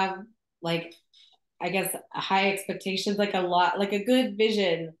I have like I guess high expectations, like a good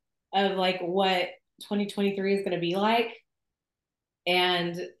vision of like what 2023 is going to be like.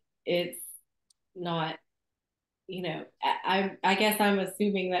 And it's not, I guess I'm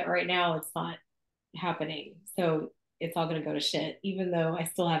assuming that right now it's not happening. So it's all going to go to shit, even though I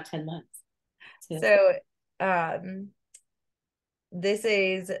still have 10 months. So, this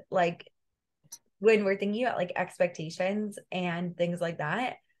is like when we're thinking about like expectations and things like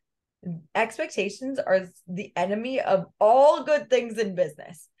that, expectations are the enemy of all good things in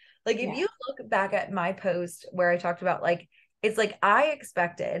business. Like if you look back at my post where I talked about like it's like I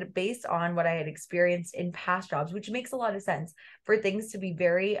expected based on what I had experienced in past jobs, which makes a lot of sense for things to be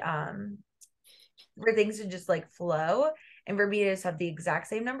very for things to just like flow and for me to just have the exact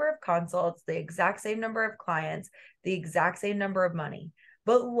same number of consults, the exact same number of clients, the exact same number of money.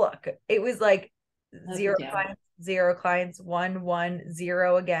 But look, it was like zero clients, 1,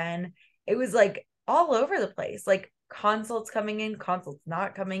 0 again. It was like all over the place, like consults coming in, consults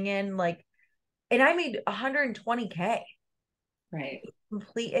not coming in, like, and I made 120K. Right.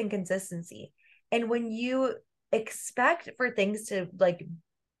 Complete inconsistency. And when you expect for things to like,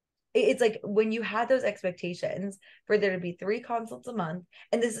 it's like when you had those expectations for there to be 3 consults a month,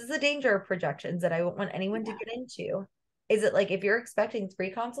 and this is the danger of projections that I won't want anyone to get into, is that like if you're expecting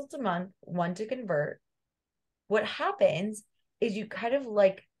 3 consults a month, 1 to convert, what happens is you kind of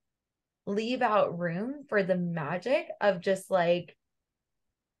like leave out room for the magic of just like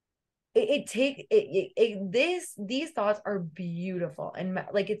these thoughts are beautiful and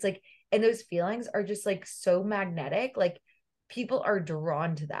like it's like, and those feelings are just like so magnetic, like people are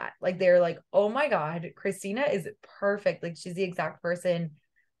drawn to that, like they're like, oh my god, Christina is perfect, like she's the exact person.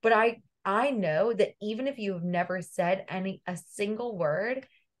 But I know that even if you've never said a single word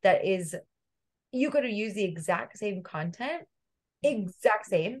that is, you could have used the exact same content, exact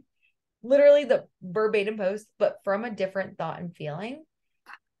same, literally the verbatim post, but from a different thought and feeling,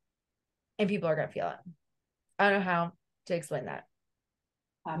 and people are going to feel it. I don't know how to explain that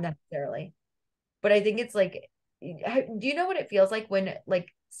necessarily, but I think it's like, do you know what it feels like when like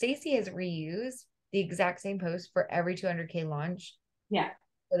Stacy has reused the exact same post for every 200K launch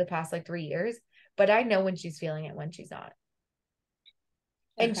for the past like 3 years, but I know when she's feeling it, when she's not.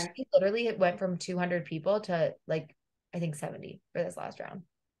 And she literally went from 200 people to like I think 70 for this last round.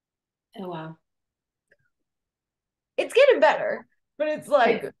 Oh wow. It's getting better, but it's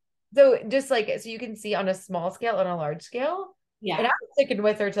like, so just like, so you can see on a small scale and a large scale. Yeah. And I'm sticking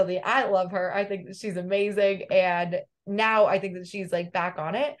with her till I love her. I think that she's amazing. And now I think that she's like back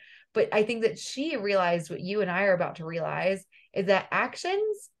on it. But I think that she realized what you and I are about to realize is that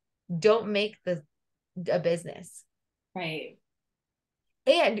actions don't make a business. Right.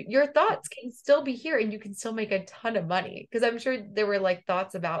 And your thoughts can still be here and you can still make a ton of money. Because I'm sure there were like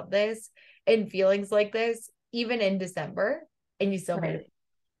thoughts about this and feelings like this even in December, and you still made it.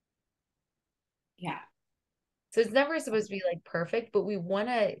 Yeah. So it's never supposed to be like perfect, but we want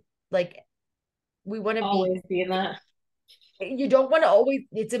to always be in that. You don't want to always,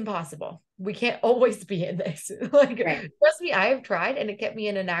 it's impossible. We can't always be in this. Like, trust me, I have tried and it kept me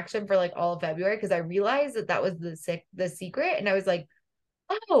in inaction for like all of February because I realized that was the secret. And I was like,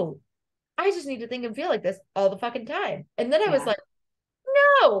 oh, I just need to think and feel like this all the fucking time. And then I was like,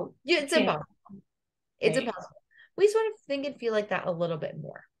 no, it's impossible. It's impossible. We just want to think and feel like that a little bit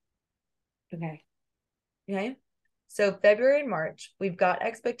more. Okay. So February and March, we've got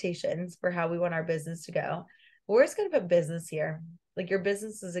expectations for how we want our business to go. We're just going to put business here. Like your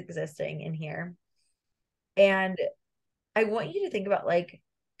business is existing in here. And I want you to think about like,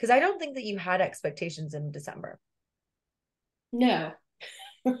 because I don't think that you had expectations in December. No.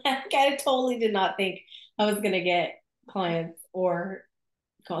 I totally did not think I was going to get clients or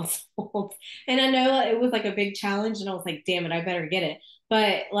consults. And I know it was like a big challenge and I was like, damn it, I better get it.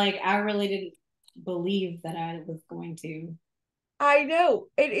 But like, I really didn't believe that I was going to. I know.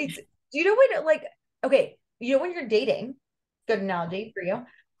 It's, do you know when, like, okay, you know when you're dating, good analogy for you,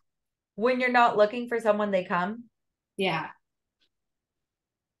 when you're not looking for someone, they come. Yeah.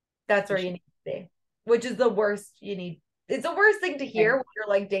 That's where you need to be, which is the worst you need. It's the worst thing to hear when you're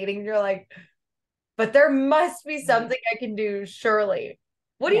like dating and you're like, but there must be something I can do, surely.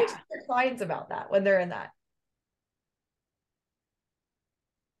 What do you Yeah. tell your clients about that when they're in that?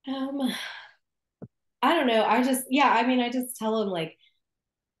 I don't know. I just tell them like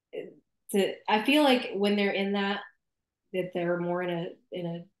I feel like when they're in that they're more in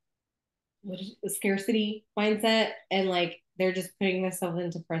a what is a scarcity mindset, and like they're just putting themselves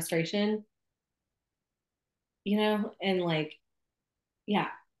into frustration, and like, yeah,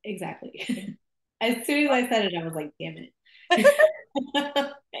 exactly. As soon as I said it, I was like, damn it.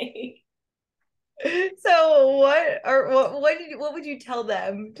 So what would you tell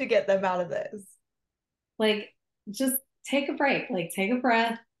them to get them out of this? Like, just take a break, like take a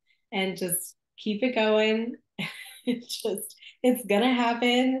breath and just keep it going. It's gonna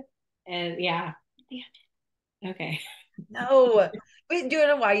happen. And yeah. Okay. No. Wait, do you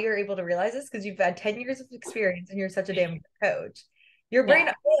know why you're able to realize this? Because you've had 10 years of experience and you're such a damn good coach. Your brain,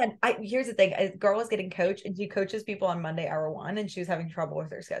 Yeah. and here's the thing, a girl was getting coached and she coaches people on Monday, hour one, and she was having trouble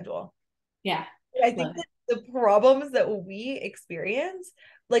with her schedule. Yeah. I think that the problems that we experience,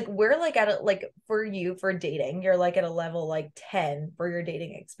 like we're like at a, like for you for dating, you're like at a level like 10 for your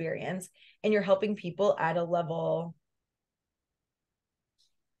dating experience, and you're helping people at a level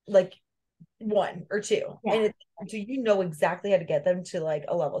like 1 or 2. Yeah. And so you know exactly how to get them to like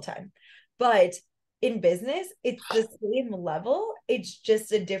a level 10. But in business, it's the same level, it's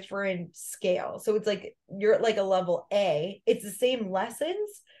just a different scale. So it's like you're at like a level A, it's the same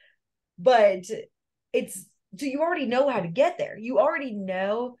lessons, but it's so you already know how to get there. You already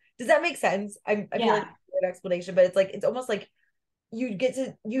know. Does that make sense? I feel like Yeah. it's a good explanation, but it's like it's almost like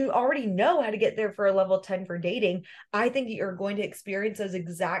you already know how to get there for a level 10 for dating. I think you're going to experience those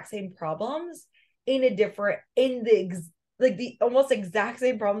exact same problems in a different in the like the almost exact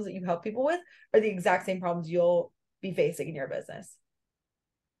same problems that you help people with are the exact same problems you'll be facing in your business.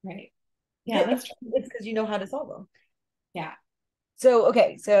 Right. Yeah, that's true. It's because you know how to solve them. Yeah. So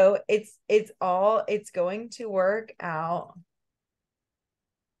okay, so it's going to work out.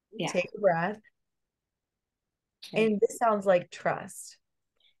 Yeah. Take a breath. Right. And this sounds like trust.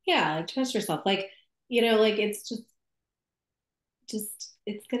 Yeah, like trust yourself. Like, like it's just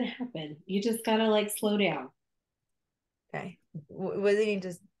it's gonna happen. You just gotta like slow down. Okay. Wasn't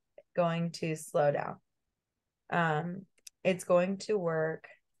just going to slow down. It's going to work.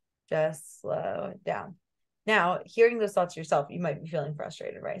 Just slow down. Now, hearing those thoughts yourself, you might be feeling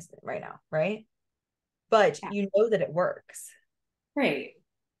frustrated right now, right? But Yeah. you know that it works. Right.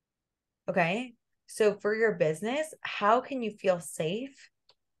 Okay. So for your business, how can you feel safe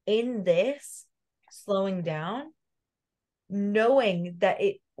in this slowing down, knowing that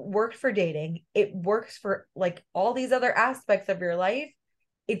it worked for dating, it works for like all these other aspects of your life,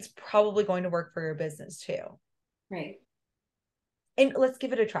 it's probably going to work for your business too. Right. And let's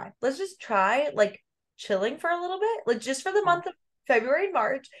give it a try. Let's just try like chilling for a little bit, like just for the month of February and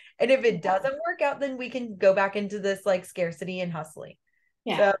March. And if it doesn't work out, then we can go back into this like scarcity and hustling.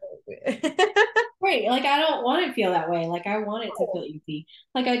 Yeah. So Right. Like I don't want to feel that way. Like I want it to feel easy.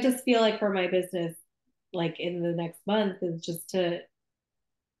 Like I just feel like for my business, like in the next month is just to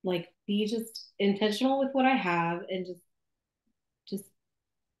like be just intentional with what I have and just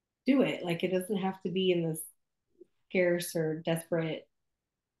do it. Like it doesn't have to be in this scarce or desperate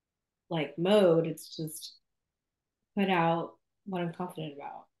like mode. It's just put out what I'm confident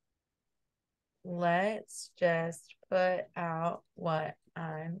about. let's just put out what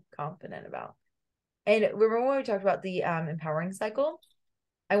I'm confident about. And remember when we talked about the empowering cycle?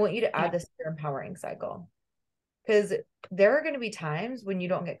 I want you to add Yeah. this to your empowering cycle, because there are going to be times when you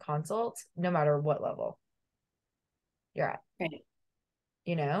don't get consults no matter what level you're at, Right.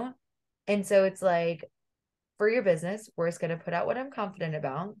 And so it's like for your business, we're just going to put out what I'm confident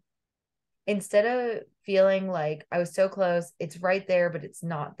about instead of feeling like I was so close, it's right there but it's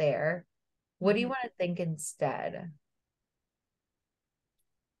not there. What do you want to think instead?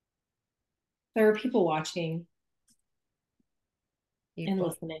 There are people watching and People.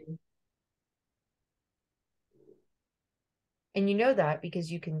 listening. And you know that because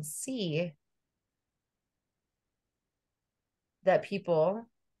you can see that people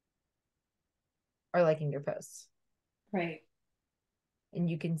are liking your posts. Right. And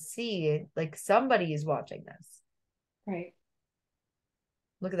you can see like somebody is watching this. Right.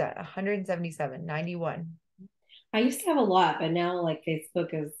 Look at that, 177, 91. I used to have a lot, but now like Facebook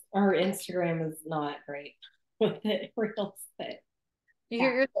is or Instagram is not great with it reels. But You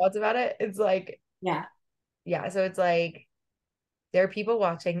hear your thoughts about it? It's like, yeah. yeah. So it's like there are people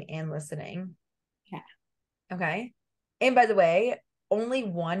watching and listening. Yeah. Okay. And by the way, only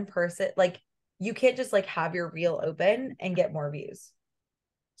one person, like you can't just like have your reel open and get more views.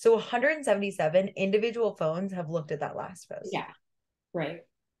 So 177 individual phones have looked at that last post. Yeah. Right.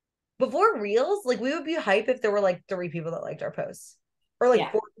 before Reels, like we would be hype if there were like 3 people that liked our posts or like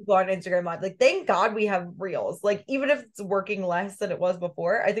Yeah. 4 people on Instagram Live. Like, thank God we have Reels. Like, even if it's working less than it was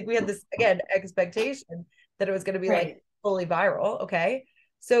before, I think we had this again expectation that it was going to be like Right. fully viral. Okay.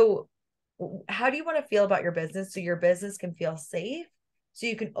 So, how do you want to feel about your business so your business can feel safe so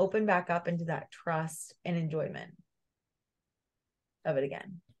you can open back up into that trust and enjoyment of it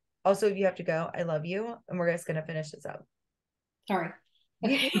again? Also, if you have to go, I love you. And we're just going to finish this up. Sorry.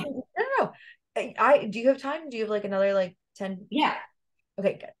 Okay. No. I do you have time? Do you have like another like 10? Yeah.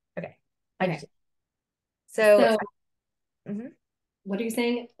 Okay, good. Okay. I Okay. just so, So mhm. what are you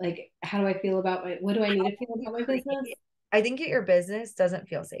saying? Like, how do I feel about what do I need to feel about my business? I think your business doesn't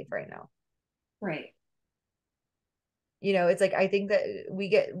feel safe right now. Right. It's like I think that we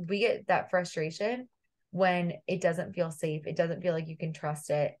get that frustration when it doesn't feel safe. It doesn't feel like you can trust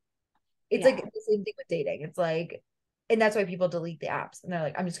it. It's Yeah. like the same thing with dating. It's like, and that's why people delete the apps and they're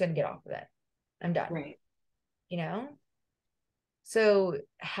like, I'm just gonna get off of it. I'm done. Right. You know? So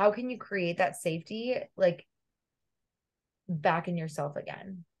how can you create that safety like back in yourself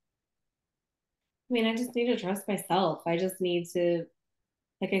again? I mean, I just need to trust myself. I just need to,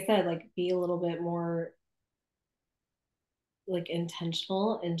 like I said, like be a little bit more like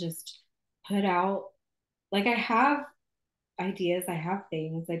intentional and just put out like I have ideas, I have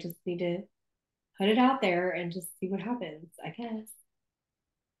things. I just need to put it out there and just see what happens, I guess.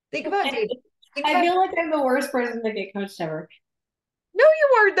 Think about dating. Think I about feel like I'm the worst person to get coached ever. No,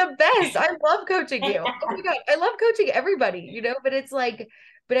 you are the best. I love coaching you. Oh my God. I love coaching everybody, but it's like,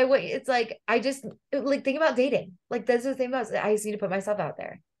 but it's like, I just like think about dating. Like, that's the thing about I just need to put myself out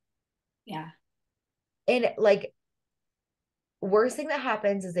there. Yeah. And like, worst thing that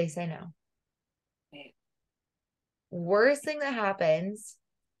happens is they say no. Right. Worst thing that happens.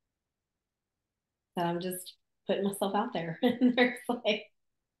 So I'm just putting myself out there. And there's like,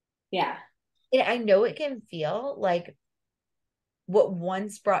 yeah. And I know it can feel like what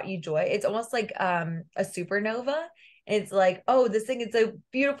once brought you joy. It's almost like a supernova. It's like, oh, this thing is so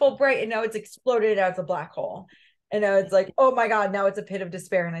beautiful, bright, and now it's exploded out as a black hole. And now it's like, oh my God, now it's a pit of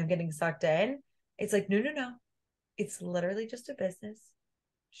despair and I'm getting sucked in. It's like, no, no, no. It's literally just a business,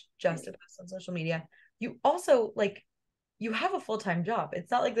 just a post on social media. You also like you have a full-time job.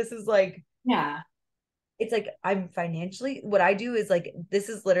 It's not like this is like, Yeah. it's like I'm financially, what I do is like, this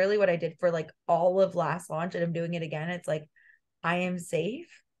is literally what I did for like all of last launch, and I'm doing it again. It's like, I am safe.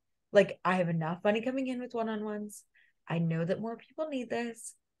 Like, I have enough money coming in with one-on-ones. I know that more people need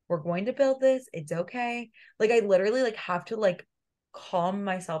this. We're going to build this. It's okay. Like, I literally like have to like calm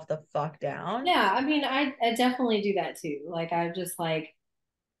myself the fuck down. Yeah. I mean, I definitely do that too. Like, I'm just like,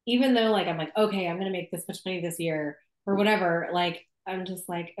 even though like I'm like, okay, I'm gonna make this much money this year or whatever, like I'm just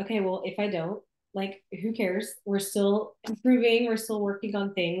like, okay, well, if I don't, like, who cares? We're still improving, we're still working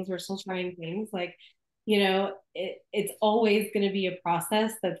on things, we're still trying things. Like, it's always gonna be a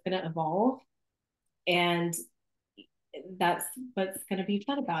process that's gonna evolve. And that's what's gonna be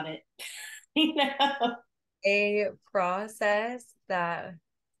fun about it. you know? A process that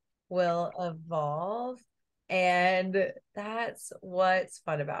will evolve. And that's what's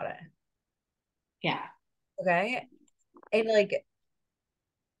fun about it. Yeah. Okay. And like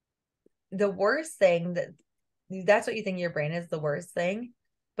the worst thing that's what you think your brain is the worst thing.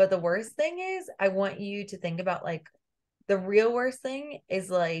 But the worst thing is, I want you to think about like the real worst thing is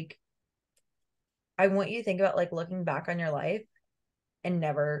like, I want you to think about like looking back on your life and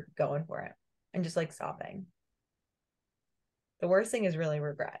never going for it and just like stopping. The worst thing is really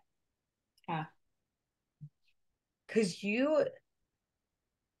regret. Yeah. Because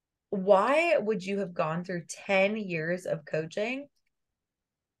why would you have gone through 10 years of coaching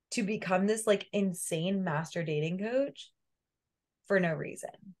to become this like insane master dating coach for no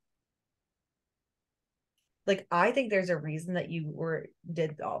reason? Like, I think there's a reason that you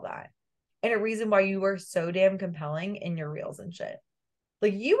did all that, and a reason why you were so damn compelling in your reels and shit.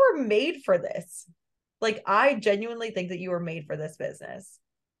 Like, you were made for this. Like, I genuinely think that you were made for this business.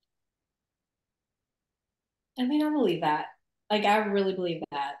 I mean, I believe that. Like, I really believe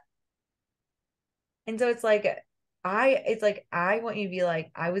that. And so it's like, I want you to be like,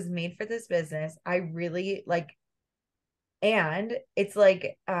 I was made for this business. I really like, and it's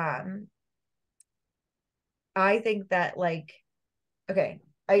like, I think that like, okay,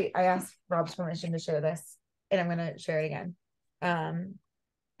 I asked Rob's permission to share this, and I'm gonna share it again. And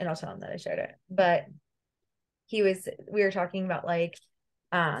I'll tell him that I shared it. But we were talking about like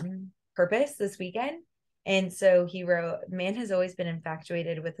purpose this weekend. And so he wrote, man has always been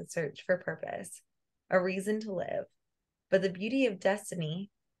infatuated with a search for purpose, a reason to live. But the beauty of destiny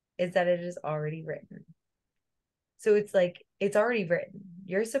is that it is already written. So it's like, it's already written.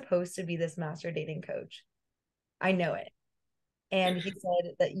 You're supposed to be this master dating coach. I know it. And he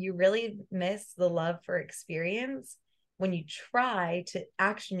said that you really miss the love for experience when you try to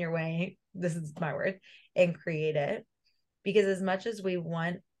action your way, this is my word, and create it. Because as much as we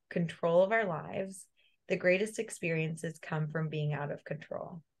want control of our lives, the greatest experiences come from being out of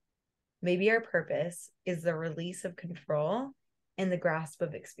control. Maybe our purpose is the release of control and the grasp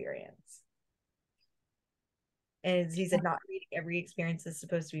of experience. And as he said, not meaning every experience is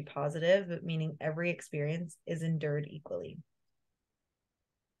supposed to be positive, but meaning every experience is endured equally.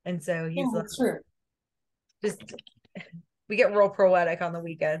 And so he's like, that's true. just, we get real poetic on the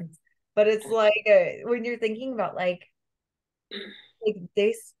weekends, but it's like when you're thinking about like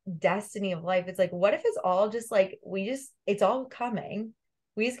this destiny of life, it's like, what if it's all just like, it's all coming.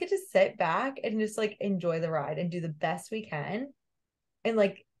 We just get to sit back and just like enjoy the ride and do the best we can and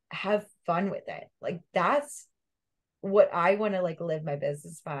like have fun with it. Like that's what I want to like live my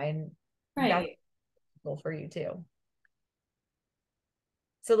business by. And that's Right. cool for you too.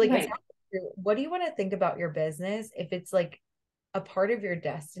 So like, Right. what do you want to think about your business if it's like a part of your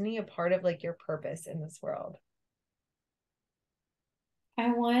destiny, a part of like your purpose in this world?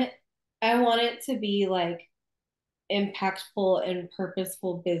 I want it to be like impactful and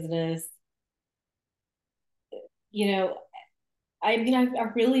purposeful business. You know, I mean, I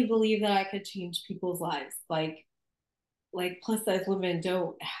really believe that I could change people's lives. Like plus size women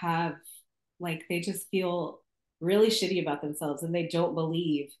don't have, like, they just feel really shitty about themselves and they don't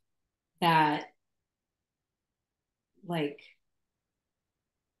believe that, like,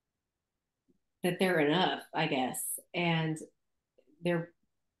 that they're enough, I guess. And they're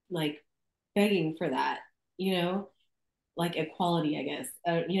like begging for that, you know, like equality, I guess,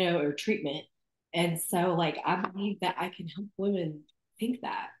 you know, or treatment. And so, like, I believe that I can help women think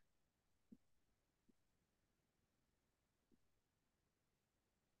that.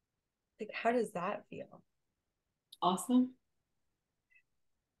 Like, how does that feel? Awesome.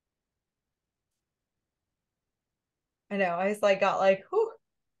 I know. I just like got like, whew,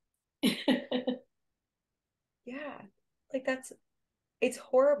 yeah. Like it's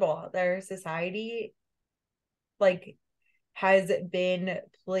horrible that our society like has been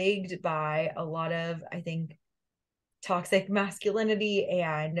plagued by a lot of, I think, toxic masculinity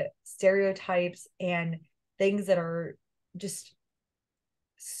and stereotypes and things that are just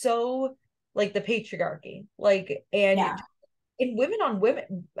so like the patriarchy, like, Yeah. and women on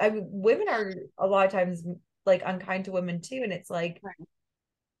women. I mean, women are a lot of times like unkind to women too, and it's like Right.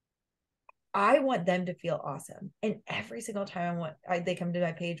 I want them to feel awesome, and every single time they come to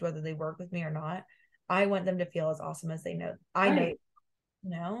my page, whether they work with me or not, I want them to feel as awesome as they know. I know, Right. you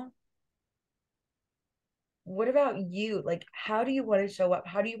know. What about you? Like, how do you want to show up?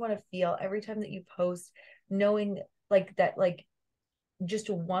 How do you want to feel every time that you post, knowing like that, like just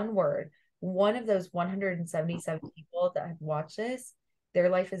one word, one of those 177 people that have watched this, their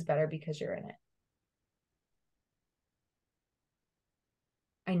life is better because you're in it.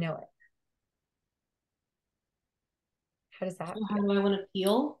 I know it. How does that So how feel? do I want to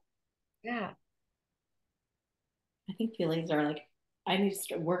feel? Yeah. I think feelings are like, I need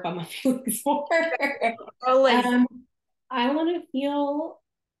to work on my feelings more. Always. um, I want to feel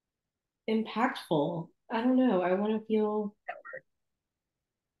impactful. I don't know. I want to feel,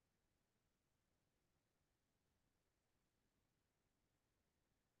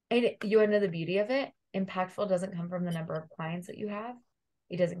 And you want to know the beauty of it? Impactful doesn't come from the number of clients that you have.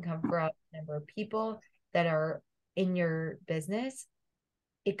 It doesn't come from the number of people that are in your business.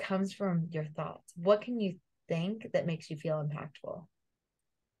 It comes from your thoughts. What can you think that makes you feel impactful?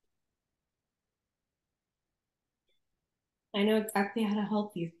 I know exactly how to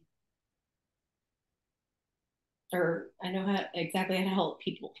help you, or I know exactly how to help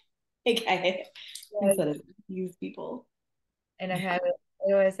people. Okay. Yes. Instead of use people. And I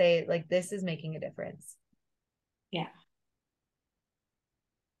always say, like, this is making a difference. Yeah.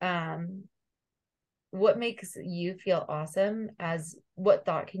 Um, what makes you feel awesome? As what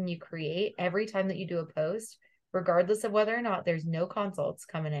thought can you create every time that you do a post, regardless of whether or not there's no consults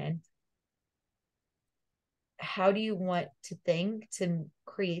coming in? How do you want to think to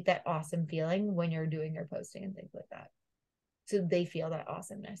create that awesome feeling when you're doing your posting and things like that? So they feel that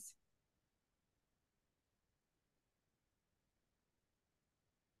awesomeness.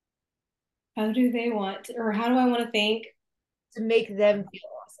 How do they want to, or how do I want to think To make them feel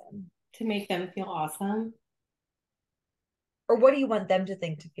awesome. to make them feel awesome? Or what do you want them to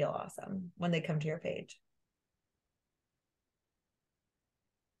think to feel awesome when they come to your page?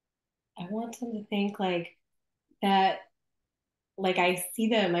 I want them to think like that, like I see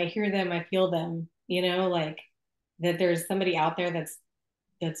them, I hear them, I feel them, you know, like that there's somebody out there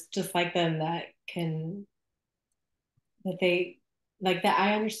that's just like them, that can, that they like, that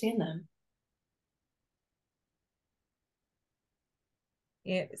I understand them.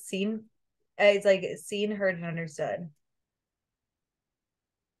 Yeah, seen. It's like seen, heard, and understood.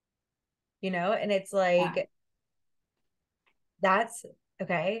 And it's like Yeah. that's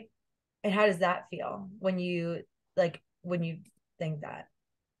okay. And how does that feel when you think that?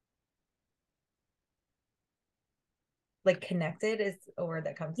 Like connected is a word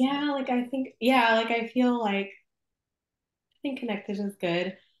that comes to me. Yeah, like I think, yeah, like I feel like, I think connected is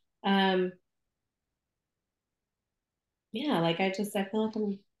good. Um, yeah, like I feel like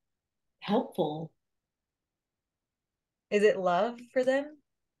I'm helpful. Is it love for them?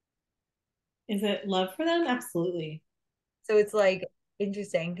 Is it love for them? Absolutely. So it's like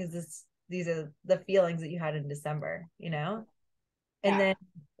interesting because these are the feelings that you had in December, And Yeah. then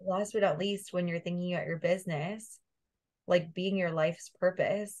last but not least, when you're thinking about your business, like being your life's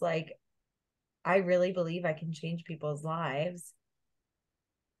purpose, like I really believe I can change people's lives.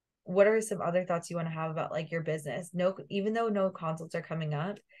 What are some other thoughts you want to have about like your business? No, even though no consults are coming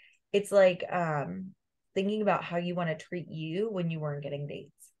up, it's like thinking about how you want to treat you when you weren't getting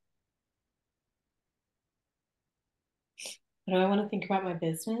dates. What do I want to think about my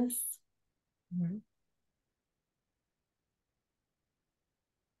business? Mm-hmm.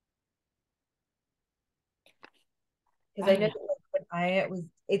 Because I I don't know know. that, like, when I was,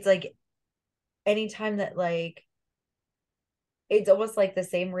 it's like anytime that like it's almost like the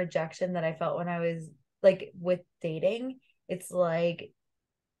same rejection that I felt when I was like with dating. It's like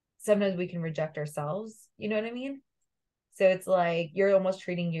sometimes we can reject ourselves, you know what I mean? So it's like you're almost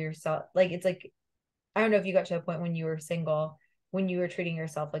treating yourself like it's like I don't know if you got to a point when you were single, when you were treating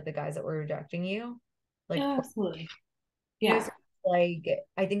yourself like the guys that were rejecting you. Like, Yeah, absolutely. so Yeah. like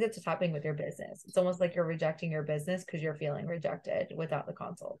I think that's what's happening with your business. It's almost like you're rejecting your business because you're feeling rejected without the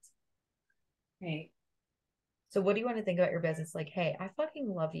consults. Right. So what do you want to think about your business? Like, hey, I fucking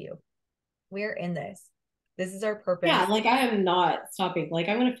love you. We're in this. This is our Yeah, purpose. like I am not stopping. Like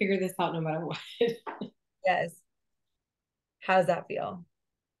I'm gonna figure this out no matter what. Yes. How's that feel?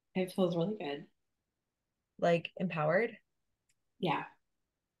 It feels really good. Like empowered? Yeah.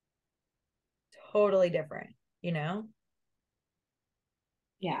 Totally different, you know?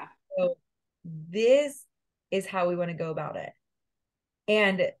 Yeah. So this is how we want to go about it.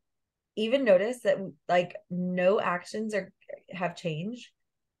 And even notice that like no actions have changed,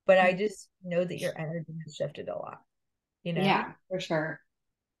 but I just know that your energy has shifted a lot, you know? Yeah, for sure.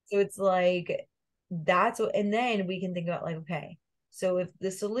 So it's like that's what, and then we can think about like, okay, so if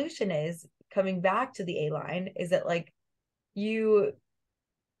the solution is coming back to the A line, is that like you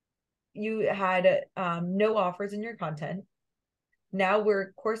you had no offers in your content. Now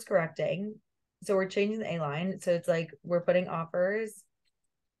we're course correcting. So we're changing the A line. So it's like we're putting offers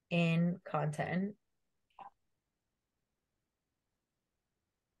in content.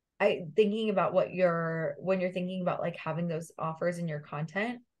 I thinking about when you're thinking about like having those offers in your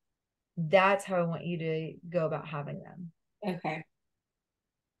content, that's how I want you to go about having them. Okay.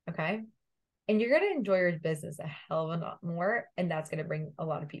 Okay. And you're going to enjoy your business a hell of a lot more. And that's going to bring a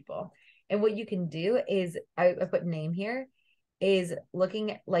lot of people. And what you can do is I put name here is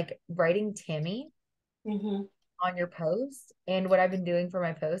looking at like writing Tammy Mm-hmm. on your post. And what I've been doing for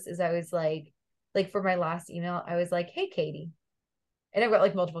my post is I was like for my last email, I was like, hey, Katie. And I've got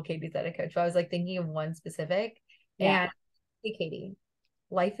like multiple Katies that I coach, but I was like thinking of one specific. Yeah. And hey, Katie,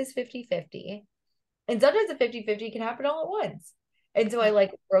 life is 50-50. And sometimes a 50-50 can happen all at once. And so I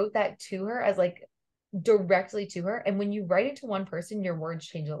like wrote that to her as like directly to her. And when you write it to one person, your words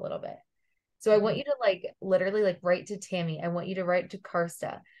change a little bit. So I want you to like literally like write to Tammy. I want you to write to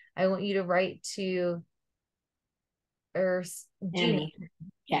Karsta. I want you to write to or Gina, Annie.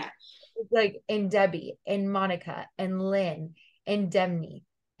 Yeah. like and Debbie and Monica and Lynn and Demney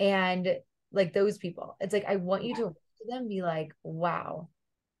and like those people. It's like I want you to write to them, be like, wow,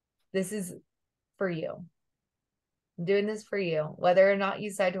 this is for you. I'm doing this for you. Whether or not you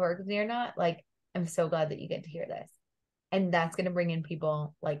decide to work with me or not, like I'm so glad that you get to hear this. And that's gonna bring in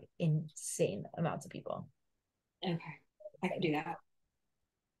people like insane amounts of people. Okay. I can do that.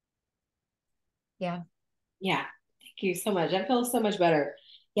 Yeah. Yeah. Thank you so much. I feel so much better.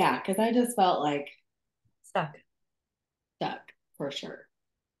 Yeah, because I just felt like Stuck. stuck for sure.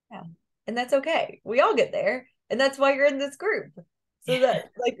 Yeah. And that's okay. We all get there. And that's why you're in this group. So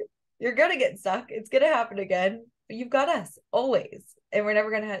that like you're gonna get stuck. It's gonna happen again. But you've got us always. And we're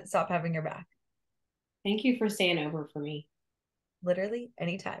never gonna stop having your back. Thank you for staying over for me. Literally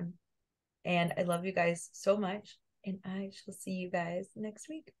anytime. And I love you guys so much. And I shall see you guys next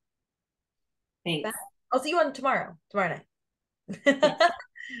week. Thanks. Bye. I'll see you on tomorrow night.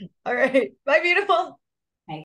 All right. Bye, beautiful.